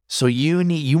 Okay. So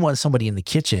you want somebody in the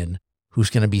kitchen who's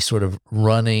going to be sort of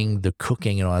running the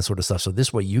cooking and all that sort of stuff. So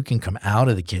this way you can come out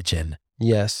of the kitchen.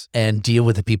 Yes. And deal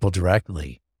with the people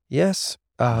directly. Yes.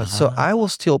 So I will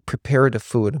still prepare the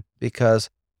food because,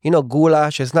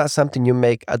 goulash is not something you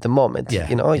make at the moment. Yeah.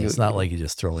 It's not like you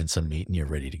just throw in some meat and you're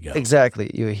ready to go. Exactly.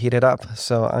 You heat it up.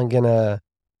 So I'm going to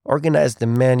organize the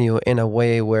menu in a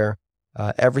way where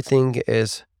everything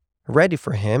is ready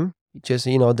for him. Just,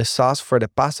 the sauce for the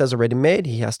pasta is already made.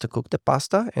 He has to cook the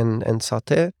pasta and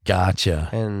saute. Gotcha.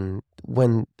 And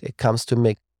when it comes to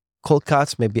make cold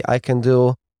cuts, maybe I can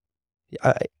do.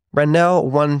 Right now,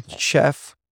 one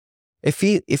chef, if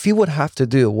he would have to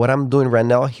do what I'm doing right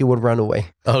now, he would run away.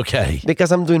 Okay.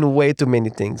 Because I'm doing way too many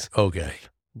things. Okay.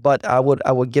 But I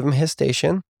would give him his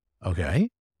station. Okay.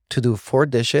 To do 4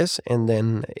 dishes, and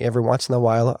then every once in a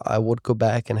while I would go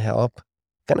back and help.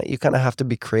 You kind of have to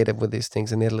be creative with these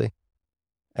things in Italy.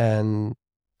 And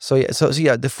so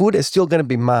the food is still going to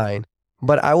be mine,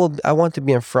 but I want to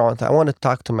be in front. I want to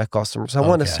talk to my customers. I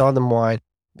want to sell them wine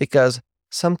because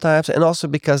sometimes, and also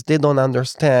because they don't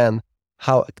understand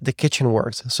how the kitchen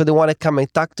works. So they want to come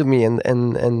and talk to me and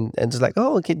it's like,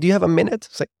 "Oh, okay, do you have a minute?"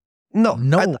 It's like,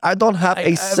 No, I don't have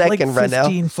a second like right now.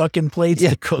 15 fucking plates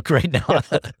to cook right now.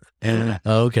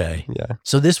 Okay. Yeah.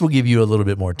 So this will give you a little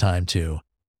bit more time too,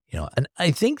 and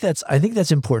I think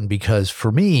that's important because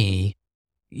for me,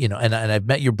 and I've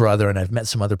met your brother and I've met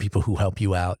some other people who help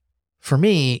you out. For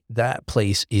me, that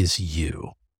place is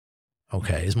you.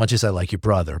 Okay. As much as I like your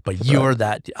brother, but you're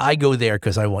that, I go there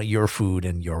because I want your food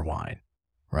and your wine.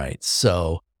 Right.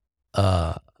 So,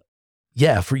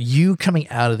 for you coming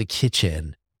out of the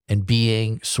kitchen and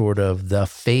being sort of the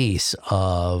face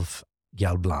of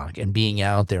Gjal Blanc and being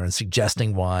out there and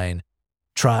suggesting wine,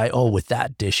 try, with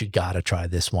that dish, you got to try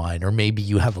this wine. Or maybe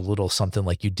you have a little something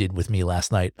like you did with me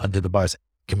last night under the bars.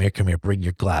 Come here, bring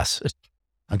your glass.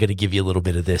 I'm going to give you a little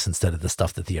bit of this instead of the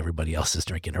stuff that everybody else is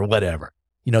drinking or whatever.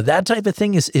 That type of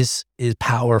thing is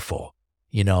powerful,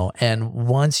 and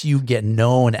once you get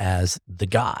known as the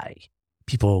guy,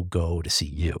 people go to see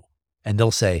you and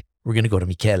they'll say, we're going to go to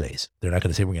Michele's. They're not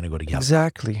going to say we're going to go to Gjal Blanc.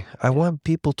 Exactly. I want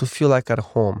people to feel like at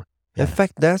home. In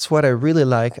fact, that's what I really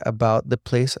like about the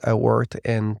place I worked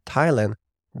in Thailand.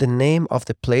 The name of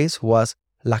the place was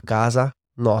La Casa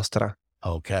Nostra.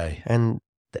 Okay. And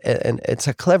it's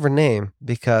a clever name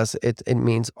because it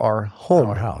means our home.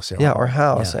 Our house. Yeah, our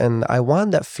house. Yeah. And I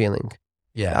want that feeling.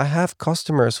 Yeah. I have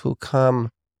customers who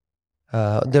come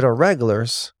that are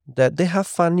regulars that they have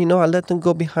fun. I let them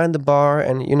go behind the bar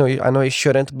and, I know you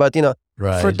shouldn't, but,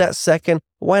 right. For that second,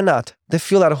 why not? They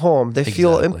feel at home. They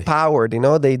feel empowered.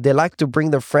 They like to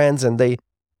bring their friends and they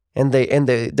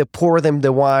pour them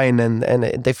the wine and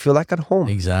they feel like at home.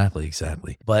 Exactly.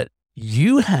 But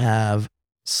you have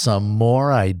some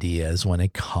more ideas when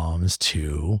it comes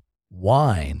to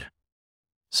wine.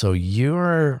 So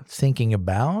you're thinking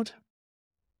about?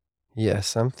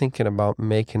 Yes, I'm thinking about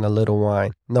making a little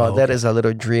wine. No, that is a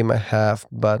little dream I have,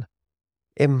 but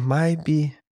it might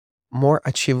be more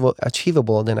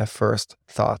achievable than I first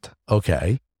thought.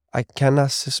 Okay. I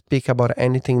cannot speak about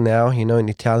anything now. In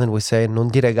Italian we say non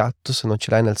dire gatto se non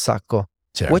ce l'hai nel sacco,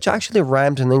 which actually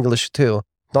rhymes in English too.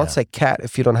 Don't say cat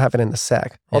if you don't have it in the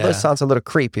sack. Although it sounds a little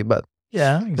creepy, but...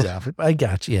 Yeah, exactly. I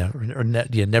got you. Yeah. Or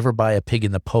never buy a pig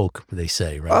in the poke, they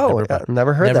say, right? Oh,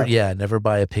 never heard that. Yeah, never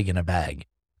buy a pig in a bag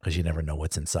because you never know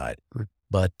what's inside.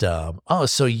 But,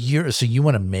 so you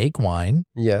want to make wine?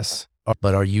 Yes.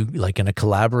 But are you like going to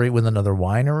collaborate with another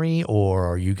winery, or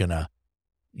are you going to,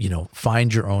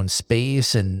 find your own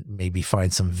space and maybe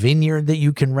find some vineyard that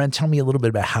you can rent? Tell me a little bit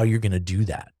about how you're going to do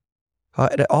that.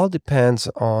 It all depends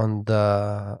on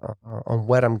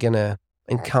what I'm going to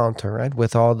encounter, right?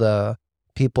 With all the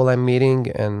people I'm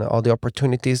meeting and all the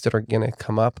opportunities that are going to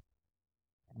come up.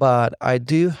 But I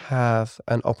do have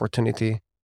an opportunity,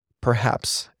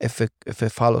 perhaps, if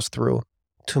it follows through,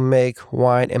 to make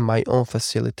wine in my own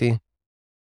facility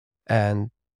and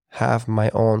have my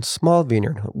own small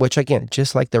vineyard, which again,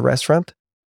 just like the restaurant,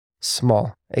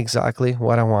 small, exactly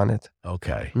what I wanted.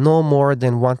 Okay. No more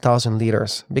than 1,000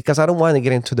 liters, because I don't want to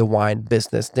get into the wine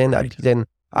business. Then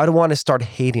I don't want to start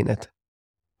hating it,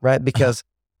 right? Because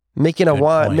making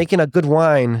a good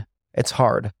wine, it's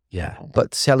hard. Yeah.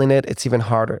 But selling it, it's even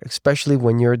harder, especially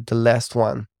when you're the last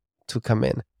one to come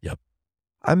in. Yep.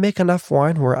 I make enough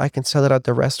wine where I can sell it at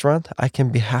the restaurant. I can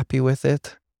be happy with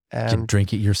it. And you can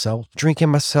drink it yourself? Drink it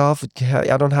myself.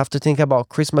 I don't have to think about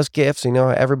Christmas gifts.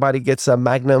 Everybody gets a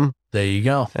Magnum. There you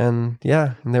go. And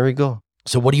there we go.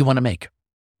 So what do you want to make?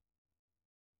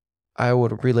 I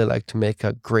would really like to make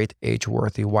a great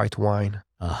age-worthy white wine.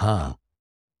 Uh-huh.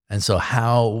 And so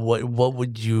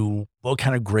what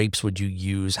kind of grapes would you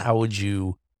use? How would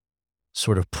you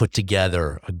sort of put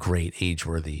together a great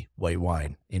age-worthy white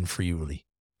wine in Friuli?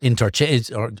 In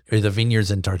Tarcento, are the vineyards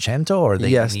in Tarcento, or are they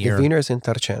Yes, near? the vineyards in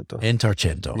Tarcento. In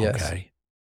Tarcento, Yes. Okay.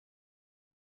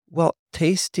 Well,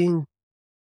 tasting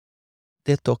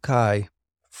the Tokai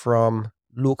from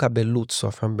Luca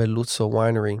Belluzzo, from Belluzzo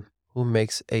Winery, who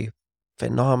makes a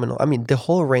phenomenal, the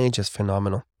whole range is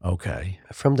phenomenal. Okay.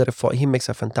 From he makes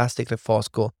a fantastic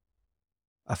Refosco,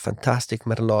 a fantastic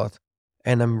Merlot,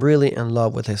 and I'm really in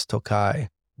love with his Tokai.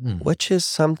 Which is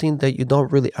something that you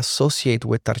don't really associate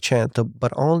with Tarcento,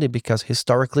 but only because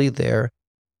historically there,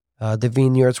 the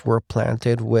vineyards were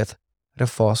planted with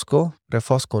Refosco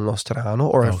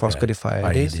Nostrano, or Refosco di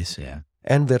Faedis,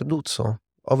 and Verduzzo.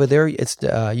 Over there, it's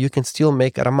you can still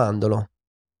make Ramandolo.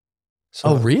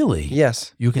 So, really?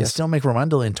 Yes. You can still make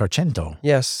Ramandolo in Tarcento?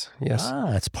 Yes.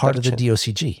 Ah, it's part of the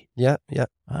DOCG. Yeah.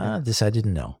 Ah, this I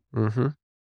didn't know. Mm-hmm.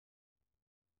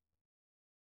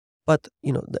 But,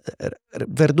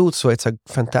 Verduzzo, it's a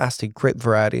fantastic grape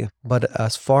variety. But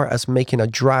as far as making a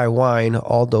dry wine,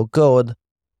 although good,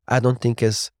 I don't think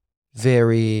is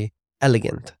very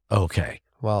elegant. Okay.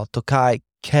 While Tokai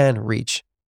can reach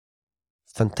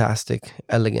fantastic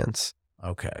elegance.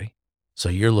 Okay. So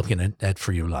you're looking at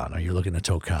Friulano. You're looking at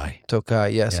Tokai. Tokai,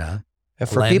 yes. Yeah. And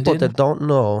for people that don't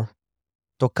know,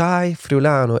 Tokai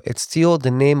Friulano, it's still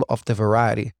the name of the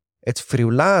variety. It's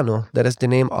Friulano that is the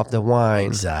name of the wine.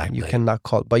 Exactly. You cannot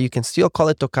call it, but you can still call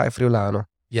it Tokai Friulano.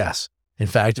 Yes. In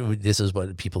fact, this is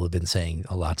what people have been saying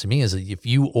a lot to me, is that if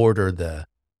you order the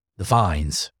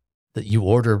vines, that you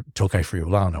order Tokai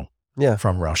Friulano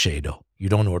from Rauchedo. You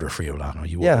don't order Friulano.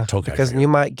 You order Tokai because Friulano. you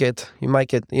might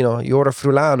get, you order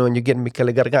Friulano and you get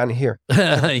Michele Gargani here.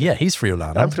 Yeah, he's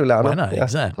Friulano. I'm Friulano. Why not? Yeah.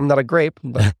 Exactly. I'm not a grape,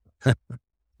 but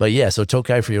But yeah, so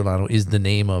Tokai Friulano is the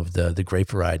name of the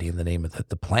grape variety and the name of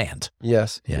the plant.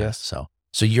 yes, Yeah. yes.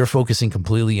 So you're focusing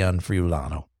completely on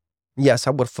Friulano. Yes,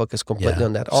 I would focus completely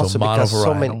on that. Also so because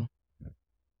so many. monovarietal,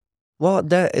 Well,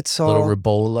 that it's all little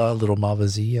Ribolla, little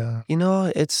Malvasia.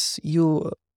 it's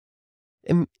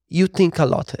you think a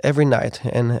lot every night,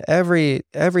 and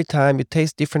every time you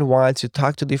taste different wines, you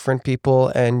talk to different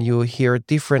people, and you hear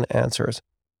different answers.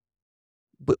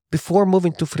 But before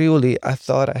moving to Friuli, I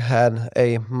thought I had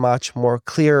a much more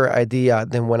clear idea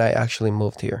than when I actually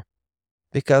moved here,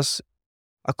 because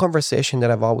a conversation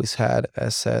that I've always had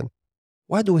has said,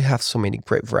 why do we have so many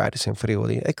grape varieties in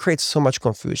Friuli? It creates so much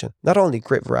confusion. Not only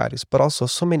grape varieties, but also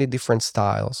so many different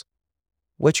styles,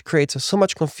 which creates so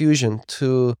much confusion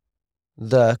to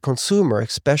the consumer,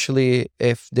 especially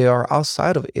if they are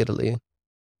outside of Italy.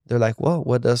 They're like, well,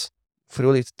 what does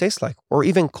Friuli taste like? Or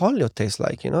even Collio taste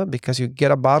like, because you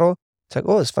get a bottle, it's like,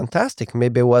 oh, it's fantastic.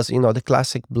 Maybe it was, the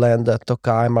classic blend,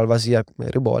 Tokai, Malvasia,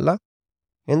 Ribolla.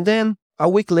 And then a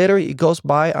week later, he goes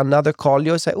by another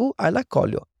Collio and say, oh, I like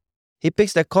Collio. He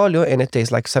picks that Collio and it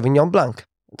tastes like Sauvignon Blanc.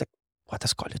 Like, what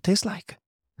does Collio taste like?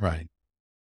 Right.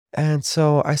 And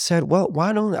so I said, well,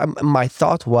 my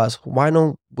thought was, why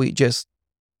don't we just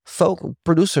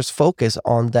producers focus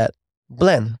on that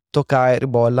blend, Tokai,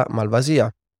 Ribolla,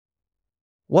 Malvasia?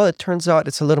 Well, it turns out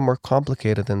it's a little more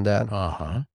complicated than that.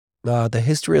 The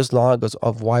history is long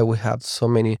of why we have so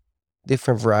many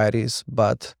different varieties,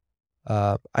 but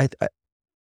a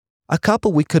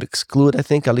couple we could exclude, I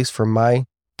think, at least for my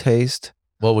taste.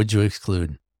 What would you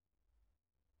exclude?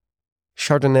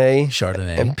 Chardonnay.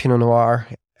 And Pinot Noir.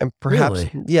 And perhaps,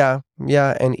 Really?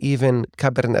 yeah, and even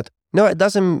Cabernet. No, it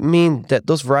doesn't mean that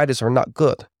those varieties are not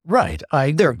good. Right.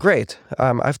 They're great.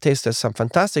 I've tasted some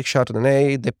fantastic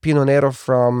Chardonnay, the Pinot Nero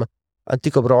from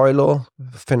Antico Broilo,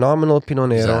 phenomenal Pinot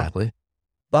Nero. Exactly.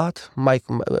 But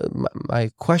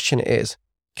my question is,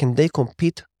 can they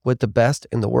compete with the best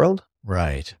in the world?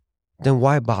 Right. Then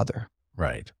why bother?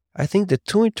 Right. I think the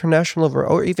two international,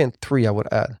 or even three I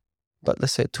would add, but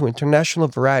let's say two international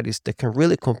varieties that can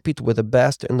really compete with the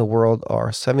best in the world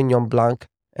are Sauvignon Blanc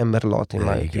and Merlot, in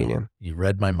my opinion. You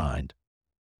read my mind.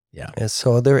 Yeah. And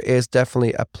so there is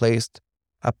definitely a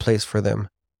place for them.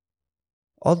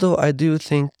 Although I do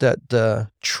think that the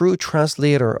true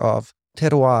translator of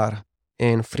terroir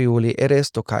in Friuli, it is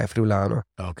Tokai Friulano.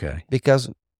 Okay. Because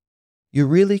you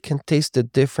really can taste the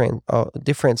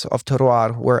difference of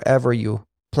terroir wherever you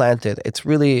plant it. It's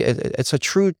really, it's a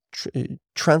true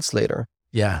translator.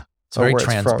 Yeah. It's very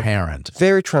transparent.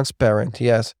 Very transparent,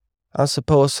 yes. I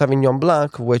suppose Sauvignon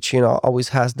Blanc, which, always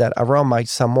has that aroma,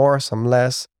 some more, some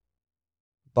less.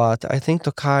 But I think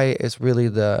Tokai is really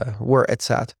where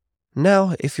it's at.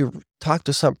 Now, if you talk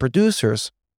to some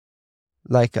producers,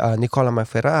 like Nicola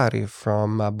Maferrari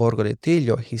from Borgo di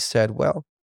Tiglio, he said, well,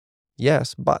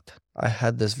 yes, but I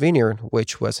had this vineyard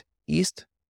which was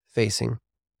east-facing,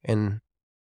 and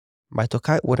my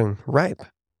Tokai wouldn't ripe.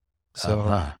 So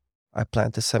I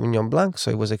planted Sauvignon Blanc,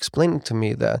 so he was explaining to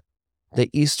me that the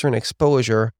eastern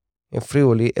exposure in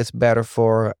Friuli is better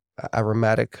for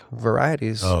aromatic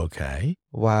varieties. Okay.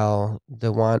 While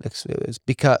the one is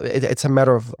because it's a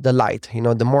matter of the light.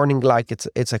 The morning light,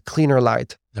 it's a cleaner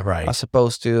light. Right. As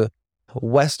opposed to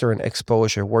western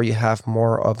exposure where you have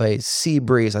more of a sea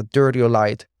breeze, a dirtier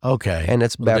light. Okay. And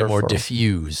it's better more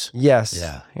diffuse. Yes.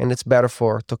 Yeah. And it's better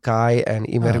for Tokai and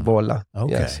Ribolla.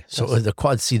 Okay. Yes. So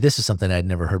this is something I'd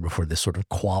never heard before, this sort of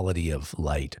quality of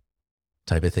light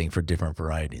type of thing for different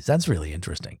varieties. That's really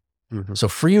interesting. Mm-hmm. So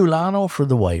Friulano for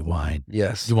the white wine.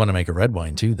 Yes. You want to make a red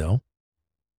wine too, though?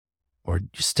 Or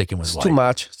just sticking with white? Too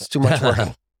much. It's too much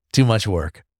work. Too much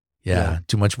work. Yeah.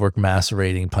 Too much work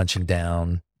macerating, punching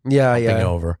down. Yeah.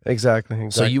 Over. Exactly.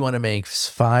 So you want to make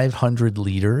 500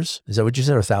 liters? Is that what you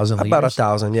said? Or 1,000 liters? About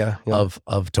 1,000, yeah.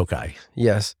 Of Tokai.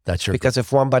 Yes. That's your. Because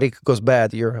if one barrique goes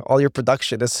bad, all your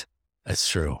production is. That's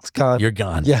true. It's gone. You're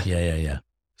gone. Yeah.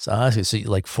 So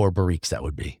like 4 barriques, that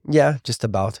would be. Yeah, just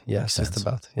about. Yes, just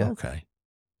about. Yeah. Okay.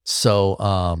 So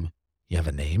you have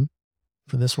a name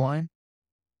for this wine?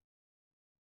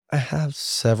 I have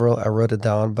several. I wrote it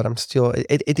down, but I'm still,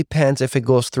 it depends if it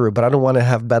goes through, but I don't want to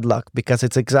have bad luck because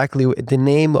it's exactly, the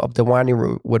name of the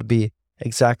winery would be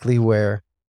exactly where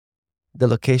the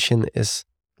location is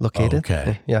located.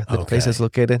 Okay. Yeah, the place is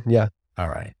located. Yeah. All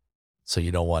right. So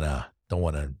you don't want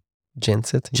to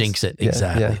jinx it. Jinx it.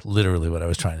 Exactly. Yeah. Literally what I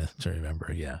was trying to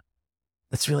remember. Yeah.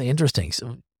 That's really interesting.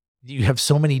 So you have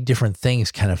so many different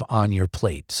things kind of on your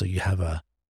plate. So you have a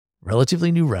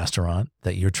relatively new restaurant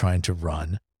that you're trying to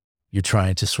run. You're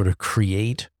trying to sort of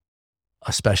create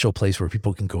a special place where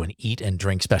people can go and eat and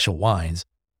drink special wines.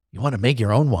 You want to make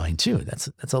your own wine too.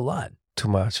 That's a lot. Too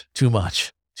much.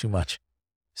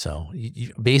 So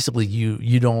basically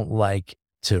you don't like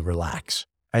to relax.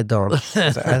 I don't.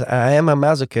 I am a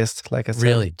masochist, like I said.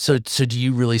 Really? So do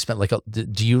you really spend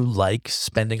do you like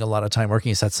spending a lot of time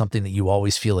working? Is that something that you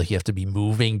always feel like you have to be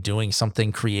moving, doing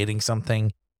something, creating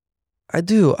something? I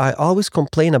do. I always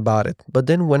complain about it. But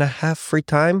then when I have free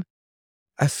time,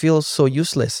 I feel so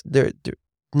useless. There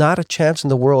not a chance in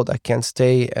the world I can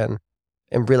stay and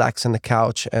relax on the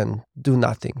couch and do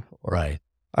nothing. Right.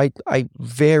 I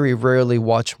very rarely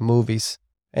watch movies.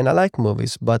 And I like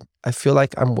movies, but I feel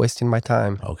like I'm wasting my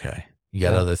time. Okay. You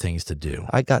got other things to do.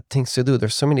 I got things to do.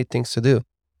 There's so many things to do.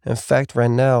 In fact, right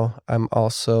now, I'm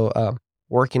also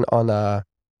working on a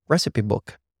recipe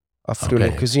book of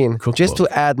Friuli cuisine. Just to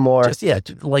add more.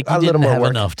 Like you didn't have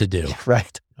enough to do.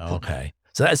 Right. Okay.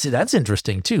 So that's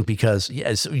interesting too, because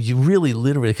so you really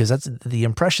literally, because that's the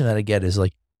impression that I get is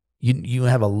like you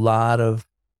have a lot of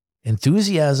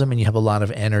enthusiasm and you have a lot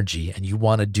of energy and you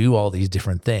want to do all these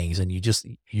different things and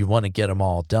you want to get them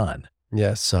all done.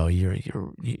 Yes. So you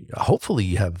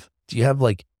hopefully do you have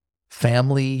like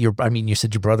family? You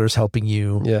said your brother's helping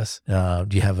you. Yes. Do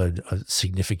you have a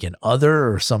significant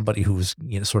other or somebody who's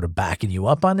sort of backing you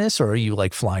up on this, or are you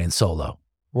like flying solo?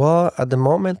 Well, at the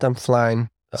moment I'm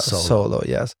flying solo.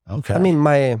 Yes. Okay. I mean,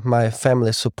 my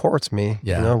family supports me.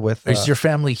 Yeah. Is your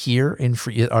family here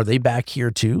are they back here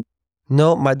too?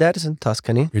 No, my dad is in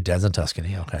Tuscany. Your dad's in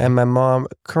Tuscany, okay. And my mom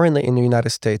currently in the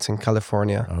United States, in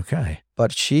California. Okay.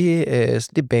 But she is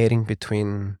debating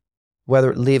between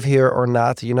whether live here or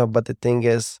not, but the thing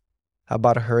is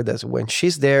about her that when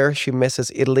she's there, she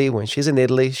misses Italy. When she's in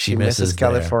Italy, she misses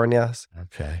California.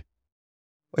 Okay.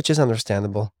 Which is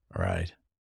understandable. Right.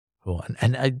 Cool.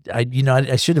 And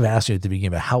I should have asked you at the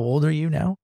beginning, but how old are you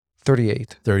now?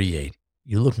 38. 38.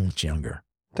 You look much younger.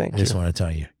 Thank you. I just want to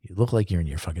tell you, you look like you're in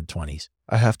your fucking 20s.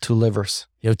 I have 2 livers.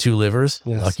 You have 2 livers?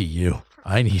 Yes. Lucky you.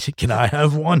 Can I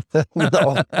have one?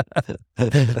 No.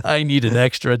 I need an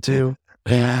extra too.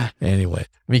 Anyway,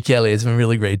 Michele, it's been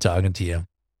really great talking to you.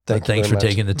 Thanks for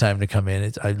taking the time to come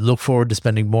in. I look forward to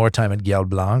spending more time at Gjal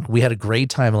Blanc. We had a great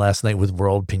time last night with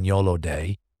World Pignolo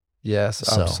Day. Yes,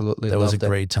 absolutely. That was a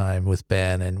great time with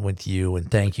Ben and with you.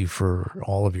 And thank you for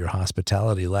all of your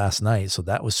hospitality last night. So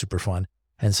that was super fun.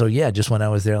 And so, just when I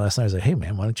was there last night, I was like, hey,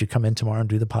 man, why don't you come in tomorrow and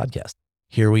do the podcast?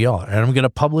 Here we are. And I'm going to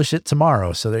publish it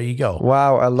tomorrow. So there you go.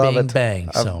 Wow, I love it.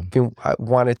 Bang, I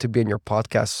wanted to be in your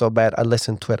podcast so bad. I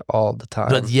listen to it all the time.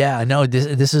 But yeah, I know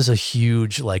this is a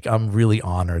huge, I'm really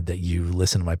honored that you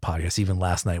listen to my podcast. Even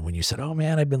last night when you said, oh,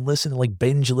 man, I've been listening,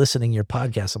 binge listening your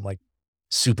podcast. I'm like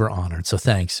super honored. So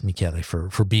thanks, Michele,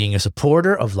 for being a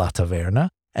supporter of La Taverna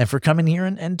and for coming here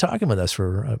and talking with us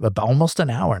for about almost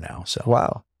an hour now. So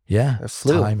wow. Yeah,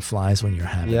 time flies when you're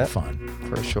having fun.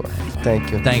 For sure. Anyway.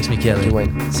 Thank you. Thanks, Michele. Thank you,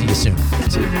 Wayne. See you soon.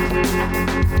 See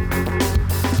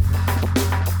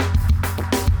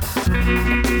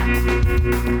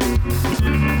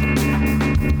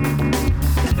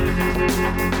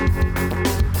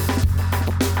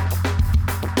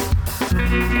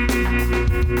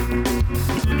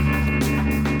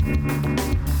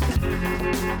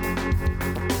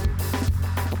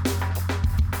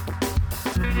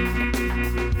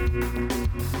you.